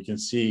and we can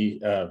see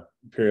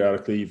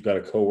periodically you've got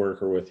a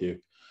coworker with you,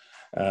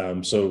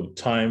 so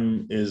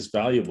time is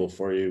valuable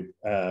for you.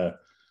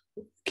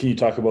 Can you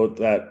talk about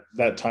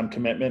that time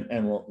commitment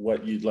and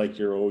what you'd like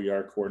your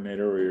OER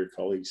coordinator or your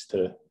colleagues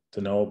to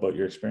know about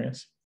your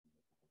experience?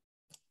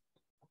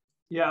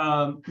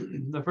 Yeah,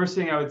 the first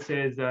thing I would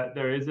say is that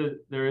there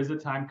is a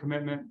time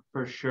commitment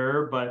for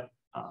sure, but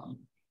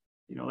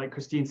like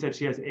Christine said,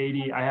 she has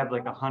 80. I have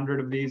like 100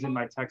 of these in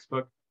my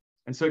textbook.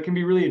 And so it can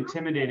be really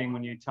intimidating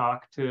when you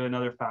talk to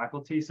another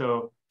faculty.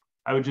 So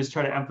I would just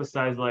try to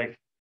emphasize, like,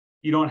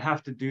 you don't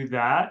have to do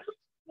that.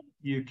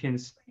 You can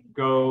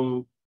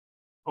go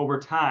over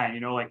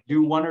time, like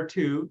do 1 or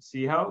 2,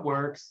 see how it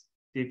works,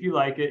 see if you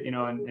like it,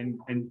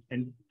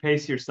 and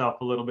pace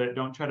yourself a little bit.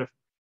 Don't try to,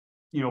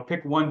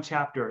 pick 1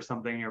 chapter or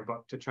something in your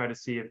book to try to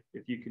see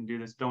if you can do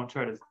this. Don't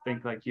try to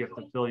think like you have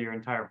to fill your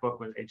entire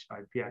book with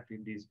H5P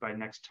activities by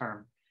next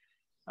term.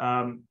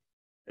 And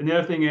the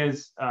other thing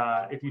is,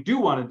 if you do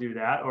want to do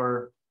that,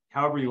 or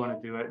however you want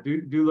to do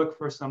it, do look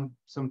for some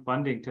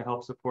funding to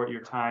help support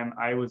your time.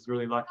 I was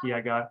really lucky.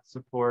 I got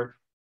support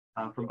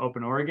from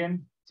Open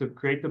Oregon to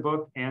create the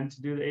book and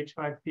to do the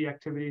H5P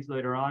activities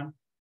later on.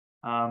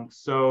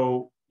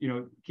 So,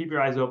 keep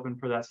your eyes open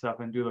for that stuff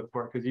and do look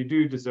for it, because you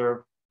do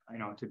deserve,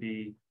 to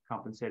be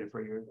compensated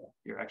for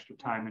your extra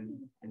time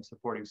in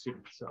supporting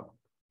students. So.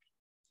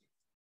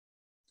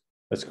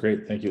 That's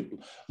great. Thank you.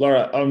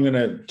 Laura, I'm going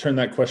to turn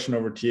that question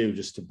over to you,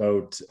 just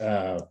about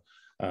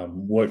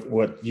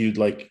what you'd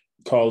like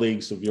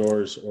colleagues of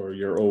yours or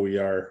your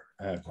OER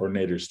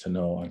coordinators to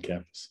know on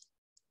campus.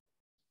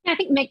 Yeah, I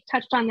think Mick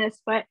touched on this,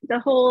 but the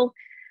whole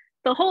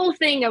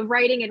thing of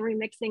writing and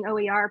remixing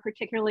OER,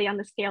 particularly on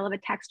the scale of a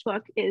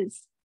textbook,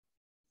 is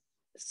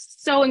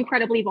so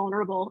incredibly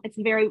vulnerable. It's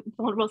a very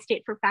vulnerable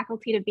state for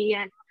faculty to be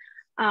in.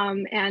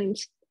 And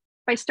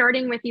by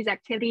starting with these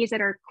activities that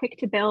are quick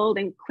to build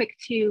and quick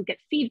to get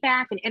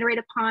feedback and iterate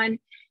upon,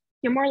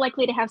 you're more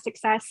likely to have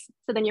success.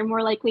 So then you're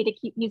more likely to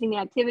keep using the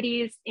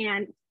activities,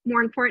 and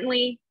more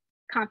importantly,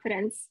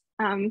 confidence.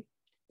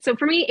 So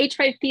for me,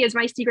 H5P is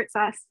my secret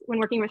sauce when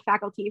working with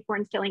faculty for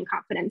instilling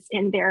confidence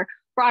in their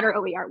broader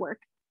OER work.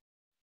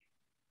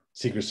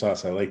 Secret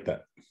sauce, I like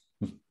that.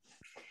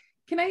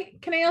 Can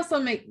I also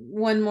make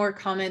one more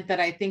comment that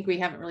I think we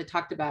haven't really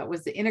talked about,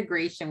 was the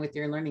integration with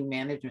your learning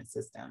management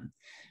system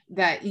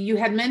that you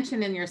had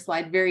mentioned in your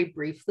slide very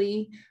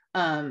briefly,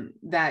 that,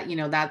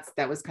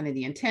 that was kind of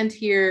the intent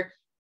here.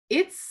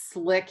 It's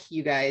slick,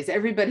 you guys.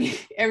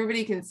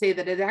 Everybody can say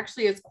that it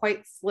actually is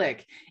quite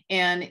slick.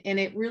 And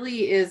it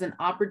really is an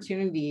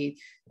opportunity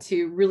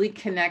to really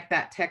connect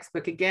that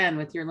textbook again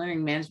with your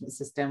learning management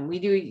system. We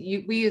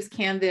use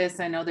Canvas.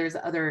 I know there's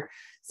other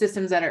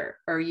systems that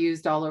are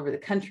used all over the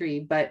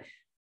country, but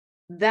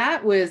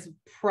that was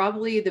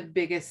probably the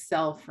biggest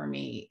sell for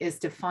me, is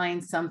to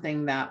find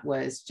something that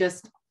was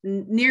just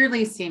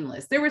nearly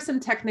seamless. There were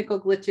some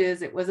technical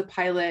glitches. It was a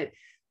pilot,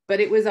 but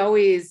it was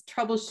always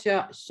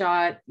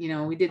troubleshot. You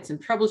know, we did some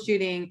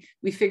troubleshooting.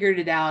 We figured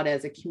it out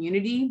as a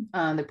community,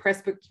 the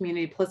Pressbook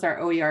community, plus our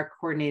OER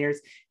coordinators.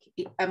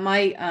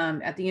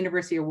 At the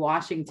University of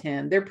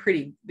Washington, they're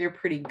pretty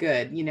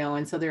good, you know,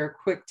 and so they're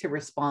quick to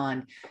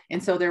respond.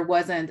 And so there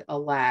wasn't a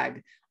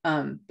lag.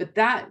 But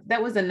that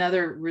was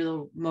another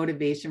real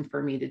motivation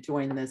for me to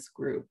join this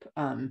group,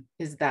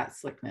 is that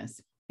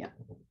slickness. Yeah.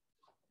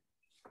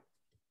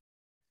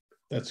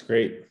 That's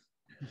great.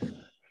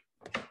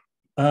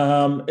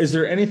 Is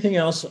there anything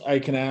else I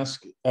can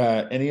ask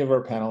any of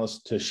our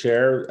panelists to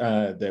share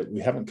that we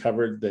haven't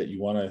covered that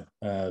you want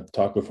to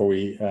talk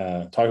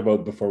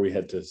about before we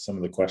head to some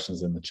of the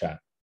questions in the chat?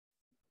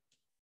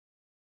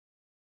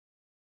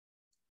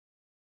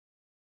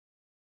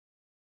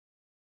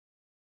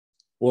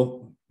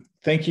 Well,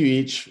 thank you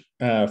each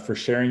for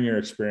sharing your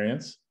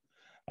experience.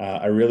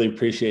 I really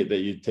appreciate that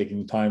you're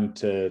taking time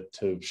to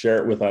share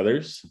it with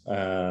others.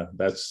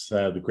 That's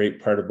the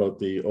great part about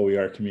the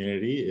OER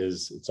community,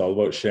 is it's all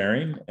about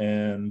sharing.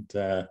 And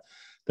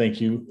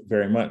thank you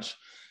very much.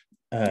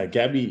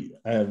 Gabby,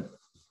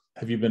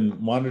 have you been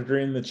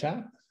monitoring the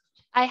chat?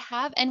 I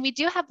have, and we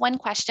do have one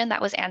question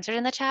that was answered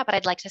in the chat, but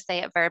I'd like to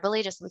say it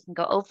verbally just so we can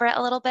go over it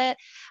a little bit.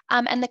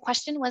 And the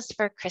question was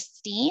for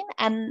Christine,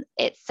 and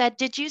it said,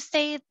 did you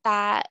say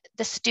that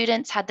the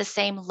students had the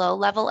same low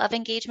level of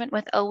engagement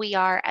with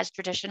OER as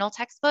traditional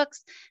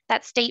textbooks?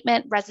 That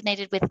statement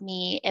resonated with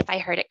me if I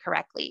heard it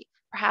correctly.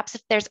 Perhaps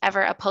if there's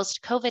ever a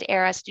post-COVID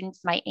era,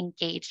 students might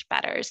engage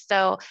better.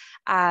 So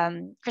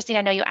Christine,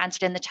 I know you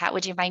answered in the chat.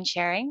 Would you mind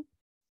sharing?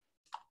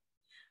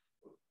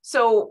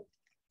 So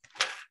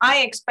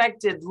I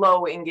expected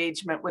low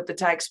engagement with the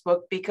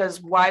textbook,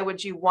 because why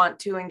would you want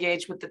to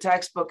engage with the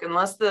textbook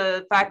unless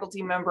the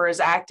faculty member is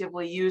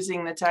actively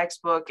using the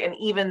textbook? And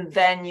even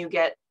then you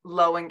get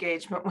low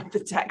engagement with the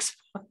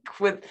textbook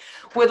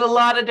with a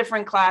lot of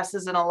different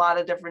classes and a lot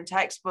of different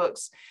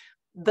textbooks.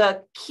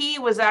 The key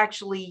was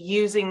actually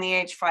using the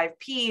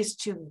H5Ps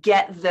to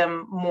get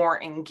them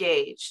more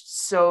engaged.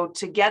 So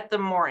to get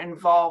them more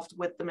involved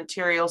with the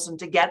materials and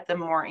to get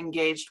them more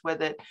engaged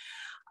with it,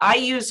 I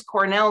used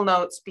Cornell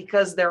notes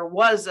because there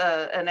was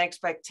an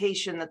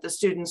expectation that the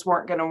students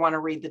weren't going to want to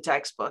read the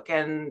textbook.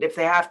 And if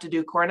they have to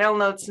do Cornell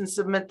notes and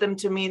submit them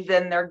to me,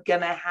 then they're going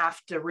to have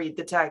to read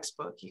the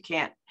textbook. You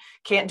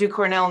can't do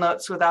Cornell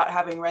notes without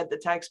having read the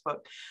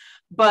textbook.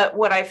 But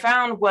what I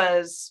found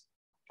was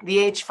the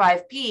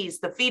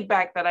H5Ps, the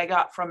feedback that I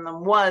got from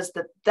them was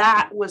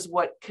that was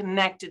what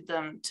connected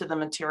them to the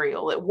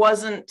material. It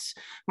wasn't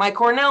my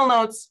Cornell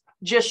notes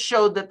just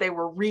showed that they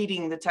were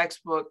reading the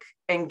textbook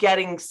and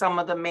getting some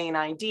of the main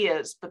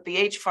ideas, but the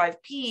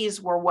H5Ps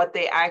were what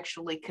they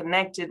actually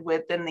connected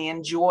with and they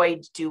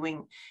enjoyed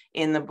doing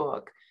in the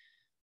book.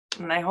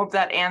 And I hope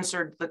that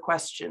answered the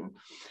question.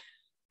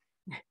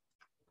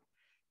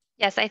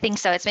 Yes, I think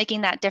so. It's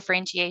making that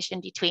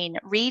differentiation between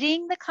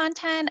reading the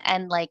content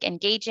and like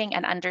engaging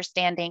and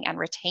understanding and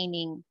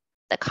retaining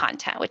the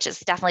content, which is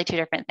definitely two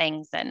different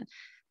things. And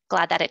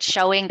glad that it's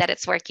showing that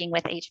it's working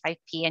with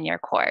H5P in your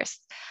course.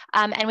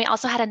 And we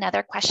also had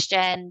another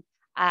question.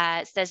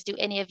 Says, do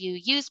any of you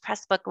use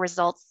Pressbook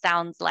results?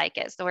 Sounds like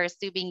it. So we're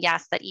assuming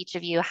yes, that each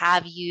of you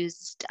have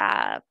used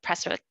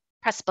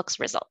Pressbook's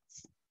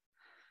results.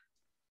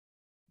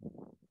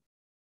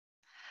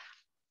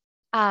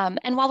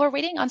 And while we're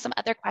waiting on some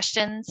other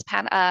questions,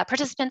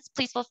 participants,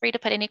 please feel free to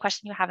put any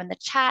question you have in the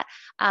chat.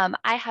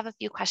 I have a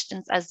few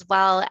questions as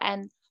well.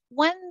 And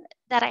one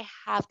that I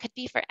have could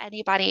be for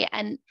anybody.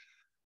 And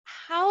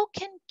how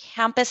can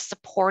campus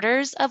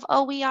supporters of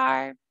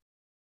OER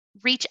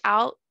reach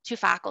out to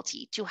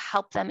faculty to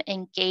help them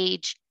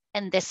engage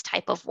in this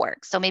type of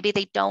work? So maybe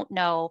they don't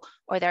know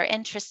or they're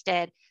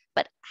interested,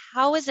 but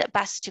how is it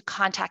best to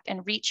contact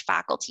and reach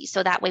faculty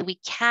so that way we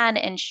can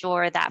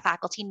ensure that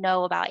faculty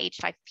know about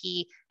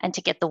H5P and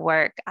to get the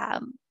work,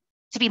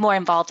 to be more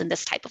involved in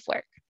this type of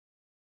work?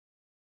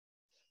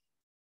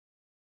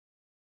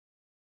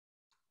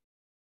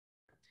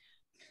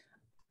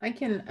 I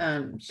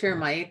can share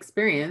my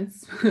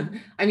experience.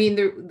 I mean,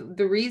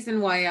 the reason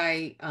why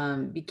I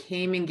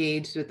became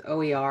engaged with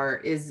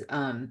OER is,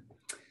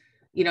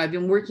 you know, I've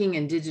been working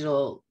in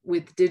digital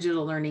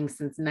learning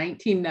since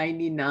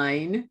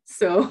 1999.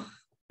 So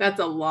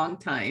that's a long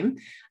time.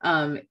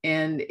 And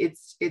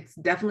it's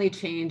definitely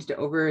changed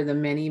over the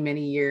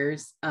many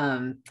years.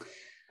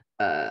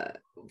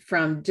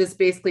 From just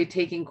basically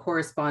taking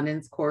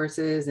correspondence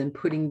courses and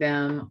putting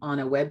them on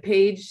a web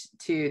page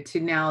to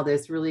now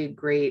this really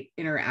great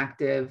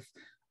interactive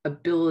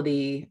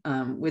ability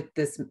with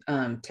this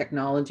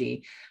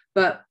technology.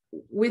 But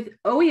with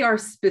OER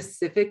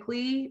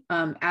specifically,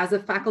 as a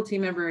faculty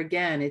member,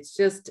 again, it's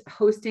just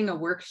hosting a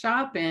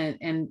workshop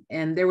and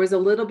there was a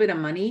little bit of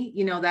money,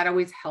 you know, that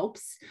always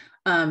helps.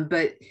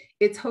 But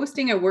it's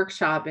hosting a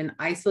workshop and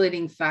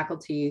isolating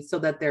faculty so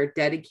that they're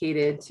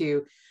dedicated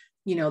to,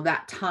 you know,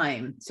 that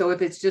time. So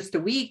if it's just a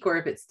week or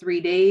if it's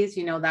 3 days,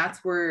 you know, that's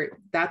where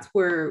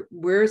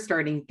we're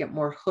starting to get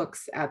more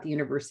hooks at the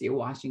University of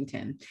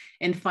Washington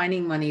and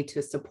finding money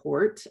to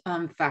support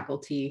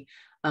faculty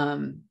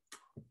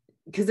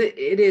because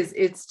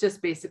it's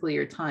just basically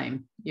your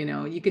time. You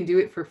know, you can do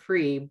it for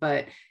free,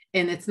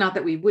 and it's not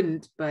that we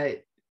wouldn't,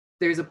 but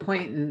there's a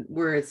point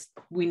where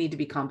we need to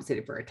be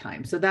compensated for our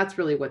time. So that's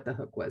really what the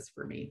hook was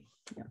for me.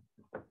 Yeah.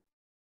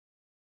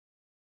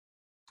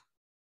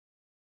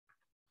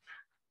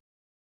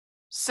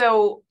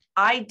 So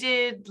I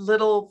did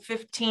little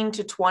 15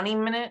 to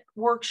 20-minute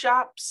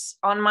workshops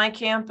on my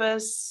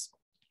campus,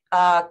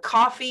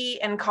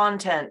 coffee and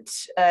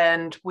content.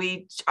 And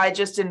I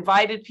just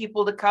invited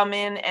people to come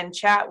in and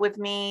chat with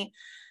me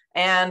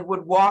and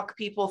would walk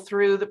people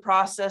through the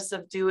process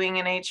of doing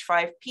an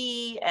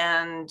H5P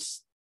and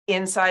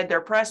inside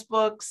their press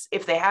books.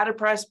 If they had a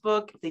press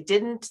book, if they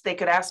didn't, they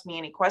could ask me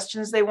any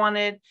questions they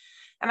wanted.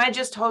 And I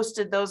just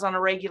hosted those on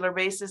a regular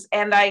basis.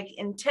 And I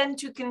intend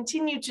to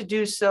continue to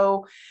do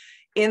so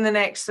in the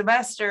next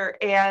semester,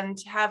 and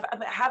have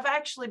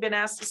actually been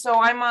asked. So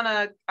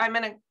I'm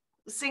in a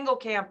single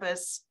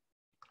campus,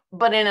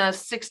 but in a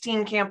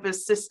 16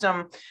 campus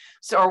system,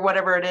 or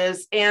whatever it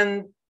is.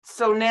 And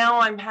so now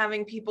I'm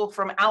having people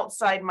from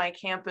outside my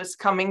campus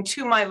coming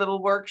to my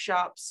little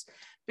workshops,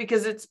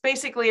 because it's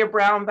basically a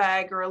brown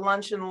bag or a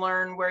lunch and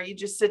learn where you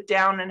just sit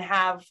down and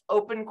have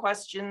open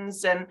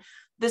questions. And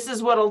this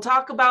is what I'll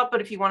talk about, but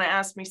if you want to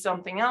ask me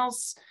something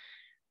else,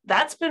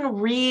 that's been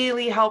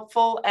really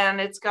helpful. And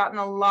it's gotten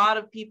a lot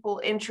of people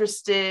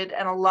interested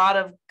and a lot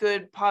of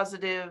good,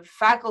 positive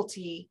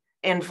faculty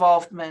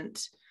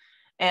involvement.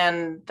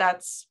 And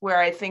that's where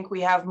I think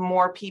we have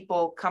more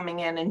people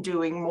coming in and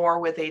doing more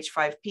with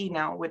H5P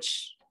now,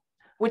 which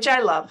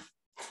I love.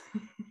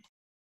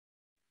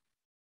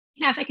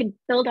 Yeah, if I could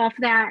build off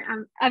that,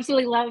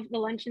 absolutely love the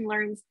lunch and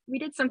learns. We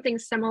did something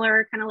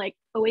similar, kind of like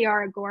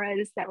OER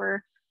agoras that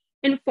were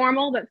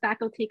informal, but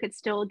faculty could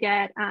still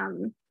get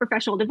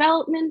professional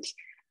development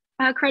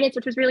credits,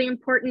 which was really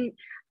important.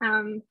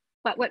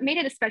 But what made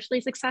it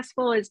especially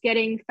successful is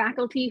getting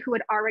faculty who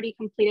had already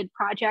completed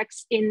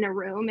projects in the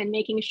room and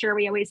making sure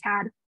we always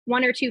had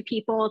one or two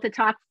people to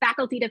talk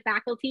faculty to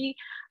faculty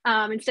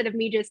instead of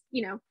me just,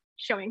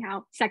 showing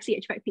how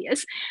sexy H5P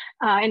is.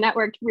 And that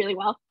worked really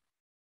well.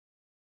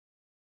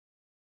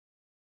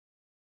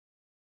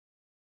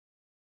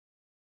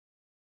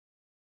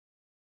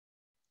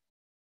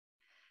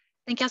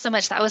 Thank you so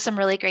much. That was some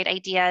really great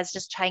ideas,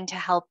 just trying to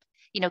help,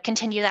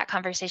 continue that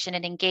conversation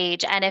and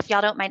engage. And if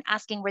y'all don't mind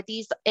asking, were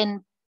these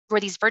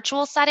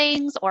virtual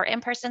settings or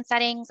in-person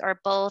settings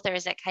or both, or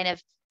is it kind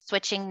of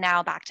switching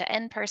now back to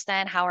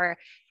in-person? How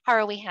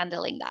are we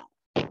handling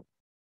that?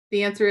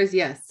 The answer is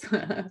yes.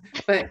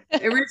 But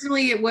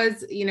originally it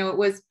was, it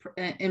was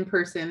in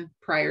person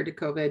prior to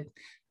COVID,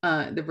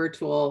 the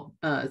virtual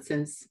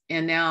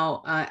and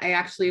now I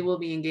actually will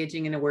be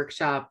engaging in a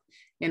workshop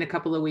in a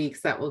couple of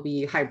weeks that will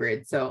be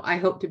hybrid. So I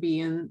hope to be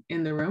in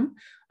the room.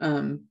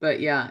 But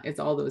yeah, it's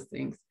all those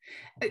things.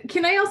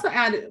 Can I also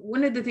add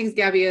one of the things,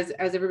 Gabby, as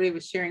everybody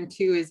was sharing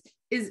too,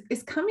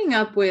 is coming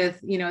up with,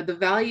 the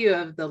value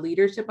of the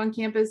leadership on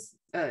campus.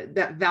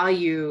 That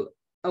value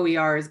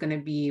OER is going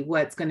to be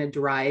what's going to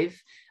drive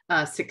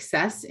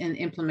success in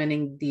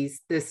implementing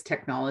this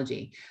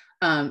technology.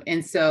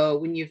 And so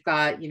when you've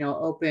got,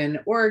 Open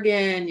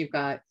Oregon, you've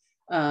got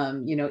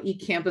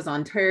eCampus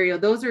Ontario,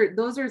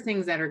 those are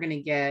things that are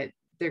going to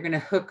they're going to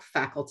hook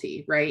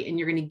faculty, right? And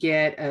you're going to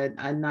get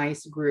a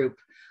nice group.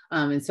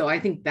 And so I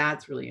think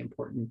that's really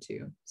important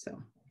too.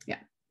 So yeah,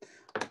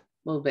 a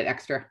little bit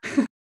extra.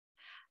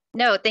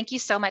 No, thank you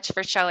so much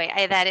for showing.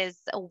 That is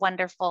a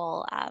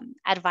wonderful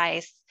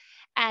advice.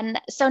 And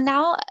so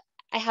now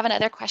I have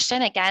another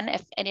question. Again,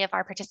 if any of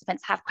our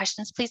participants have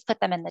questions, please put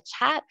them in the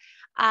chat.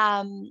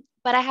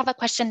 But I have a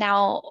question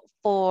now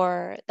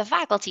for the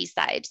faculty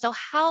side. So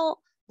how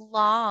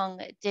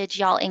long did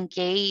y'all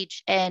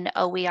engage in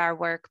OER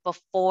work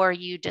before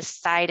you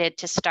decided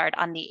to start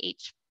on the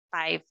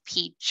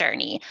H5P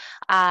journey?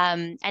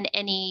 And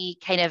any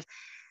kind of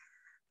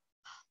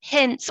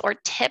hints or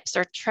tips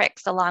or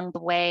tricks along the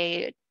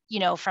way,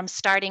 from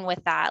starting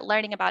with that,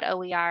 learning about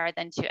OER,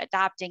 then to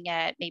adopting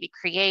it, maybe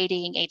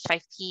creating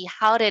H5P.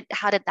 How did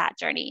that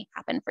journey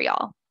happen for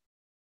y'all?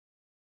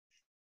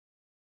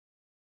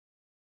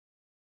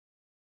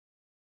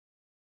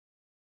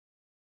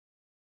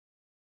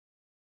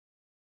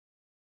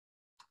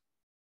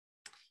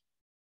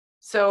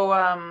 So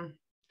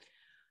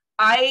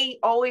I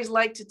always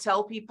like to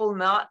tell people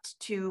not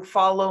to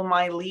follow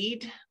my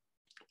lead.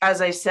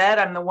 As I said,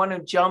 I'm the one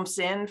who jumps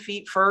in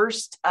feet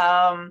first.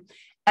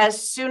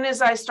 As soon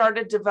as I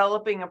started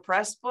developing a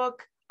press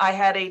book, I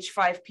had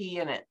H5P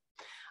in it.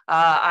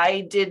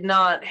 I did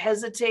not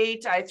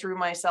hesitate. I threw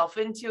myself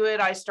into it.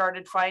 I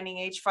started finding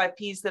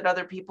H5Ps that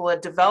other people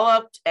had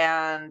developed.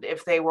 And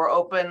if they were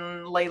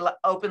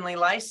openly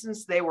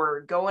licensed, they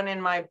were going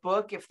in my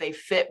book if they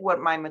fit what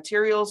my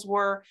materials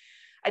were.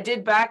 I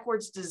did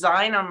backwards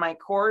design on my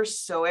course,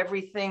 so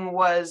everything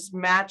was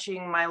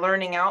matching my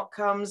learning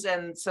outcomes.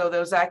 And so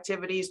those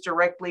activities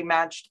directly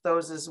matched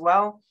those as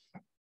well.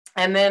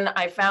 And then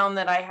I found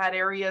that I had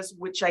areas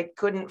which I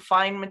couldn't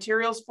find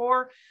materials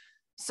for.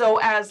 So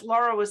as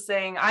Laura was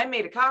saying, I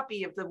made a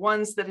copy of the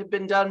ones that had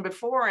been done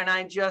before, and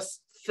I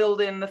just filled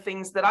in the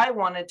things that I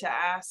wanted to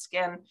ask.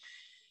 And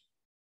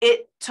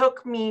it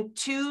took me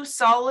 2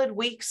 solid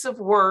weeks of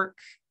work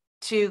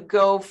to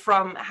go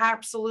from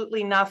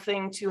absolutely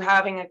nothing to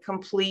having a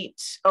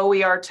complete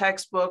OER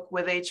textbook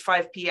with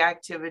H5P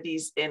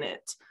activities in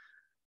it.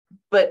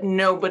 But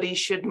nobody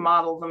should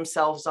model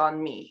themselves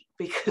on me,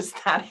 because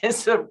that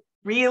is a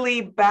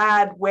really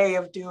bad way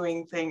of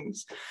doing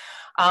things.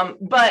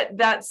 But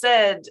that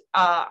said,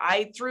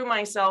 I threw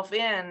myself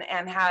in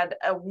and had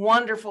a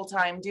wonderful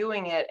time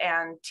doing it,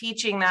 and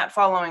teaching that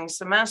following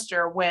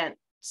semester went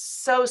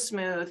so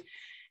smooth.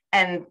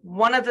 And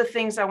one of the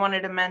things I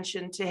wanted to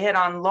mention, to hit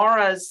on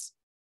Laura's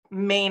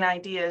main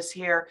ideas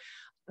here,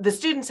 the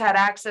students had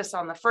access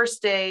on the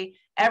first day.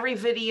 Every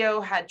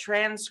video had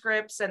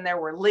transcripts, and there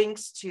were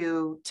links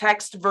to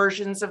text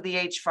versions of the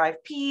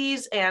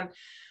H5Ps. And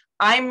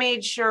I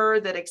made sure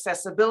that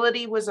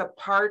accessibility was a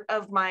part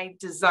of my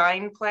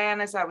design plan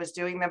as I was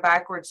doing the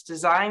backwards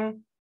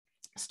design.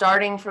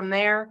 Starting from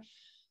there,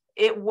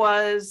 it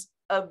was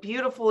a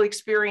beautiful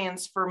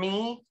experience for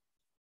me,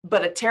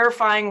 but a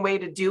terrifying way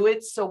to do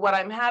it. So what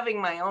I'm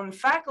having my own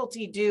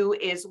faculty do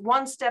is,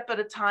 one step at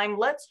a time,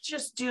 let's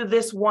just do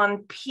this one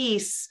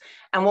piece,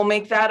 and we'll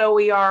make that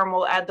OER, and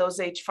we'll add those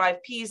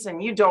H5Ps,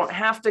 and you don't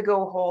have to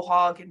go whole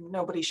hog, and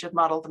nobody should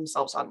model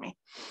themselves on me.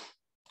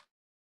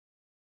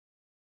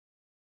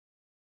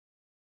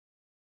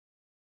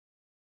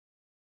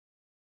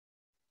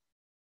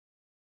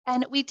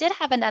 And we did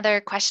have another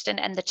question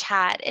in the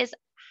chat, is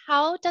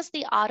how does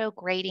the auto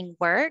grading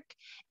work?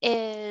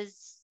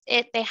 Is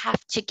it they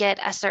have to get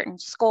a certain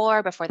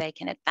score before they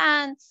can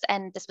advance?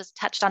 And this was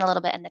touched on a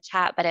little bit in the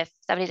chat, but if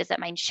somebody doesn't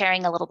mind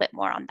sharing a little bit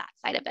more on that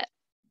side of it.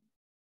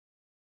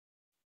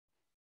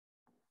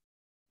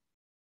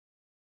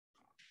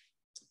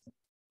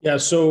 Yeah,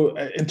 so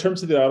in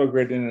terms of the auto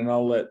grading, and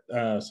I'll let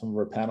some of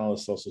our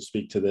panelists also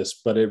speak to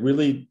this, but it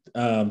really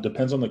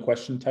depends on the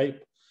question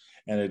type,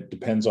 and it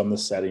depends on the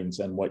settings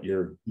and what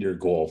your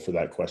goal for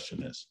that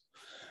question is.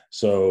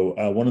 So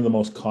one of the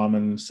most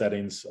common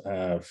settings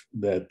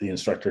that the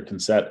instructor can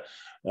set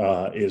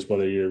is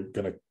whether you're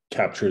going to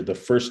capture the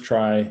first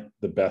try,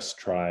 the best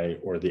try,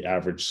 or the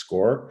average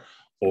score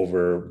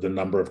over the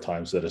number of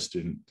times that a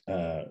student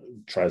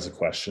tries a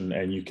question.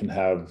 And you can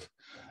have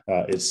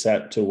it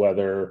set to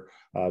whether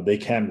they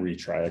can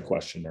retry a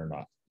question or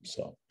not.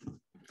 So.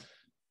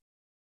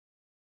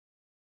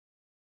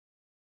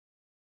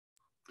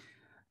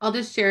 I'll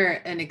just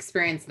share an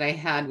experience that I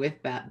had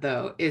with that,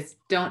 though, is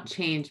don't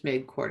change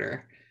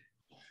mid-quarter.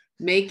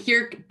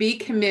 Be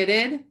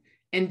committed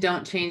and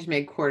don't change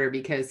mid-quarter,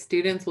 because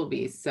students will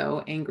be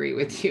so angry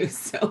with you.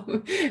 So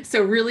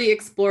really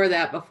explore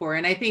that before.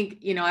 And I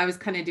think, I was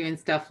kind of doing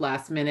stuff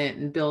last minute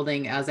and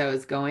building as I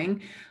was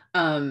going.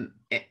 And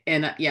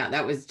yeah,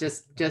 that was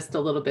just a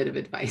little bit of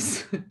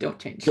advice. Don't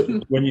change. So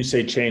when you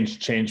say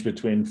change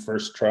between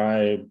first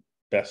try,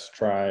 best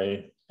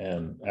try,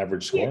 and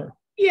average score?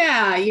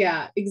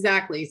 Yeah,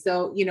 exactly.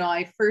 So,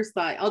 I first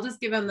thought I'll just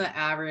give them the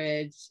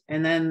average,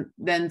 and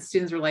then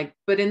students were like,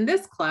 but in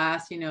this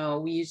class,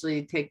 we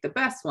usually take the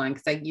best one,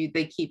 because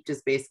they keep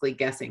just basically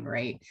guessing,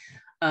 right?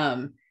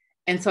 And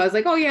so I was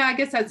like, oh yeah, I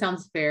guess that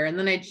sounds fair. And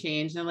then I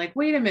changed, and I'm like,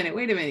 wait a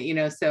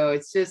minute, so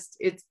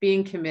it's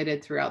being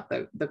committed throughout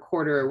the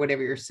quarter or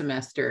whatever your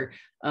semester,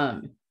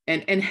 and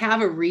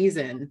have a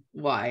reason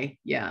why.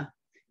 Yeah,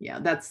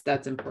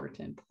 that's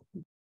important.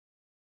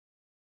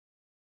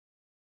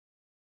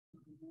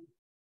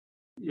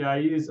 Yeah, I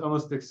use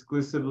almost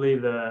exclusively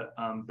the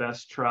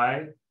best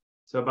try.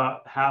 So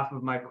about half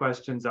of my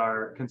questions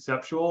are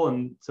conceptual,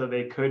 and so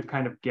they could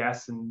kind of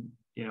guess, and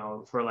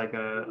for like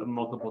a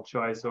multiple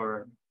choice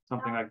or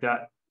something like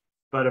that.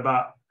 But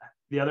about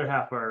the other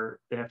half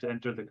they have to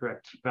enter the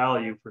correct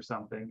value for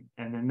something.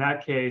 And in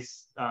that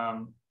case,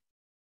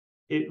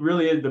 it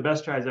really is, the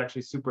best try is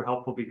actually super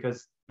helpful,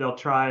 because they'll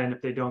try, and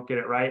if they don't get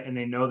it right and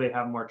they know they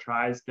have more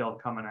tries, they'll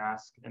come and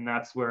ask, and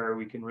that's where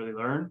we can really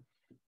learn.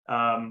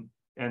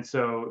 And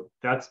so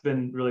that's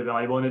been really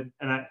valuable. And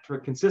for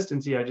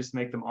consistency, I just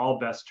make them all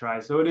best try.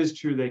 So it is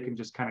true they can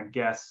just kind of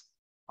guess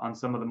on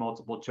some of the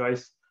multiple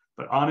choice.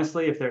 But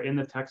honestly, if they're in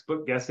the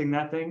textbook guessing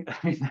that thing, I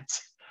mean,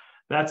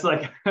 that's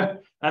like,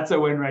 that's a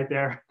win right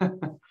there.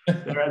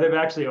 They've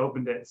actually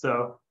opened it.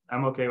 So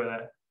I'm okay with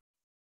that.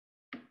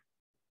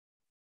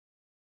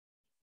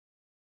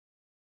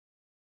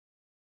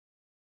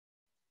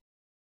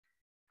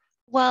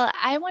 Well,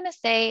 I want to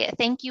say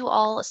thank you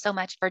all so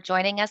much for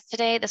joining us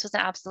today. This was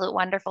an absolute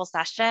wonderful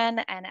session,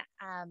 and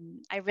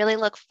I really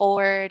look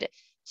forward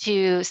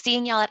to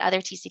seeing y'all at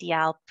other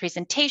TCDL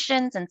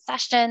presentations and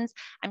sessions.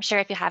 I'm sure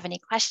if you have any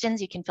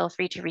questions, you can feel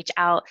free to reach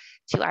out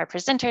to our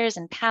presenters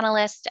and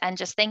panelists, and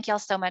just thank y'all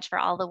so much for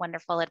all the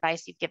wonderful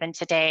advice you've given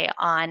today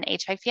on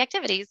H5P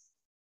activities.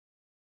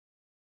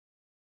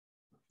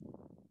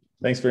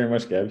 Thanks very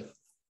much, Gabby.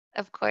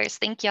 Of course,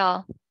 thank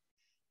y'all.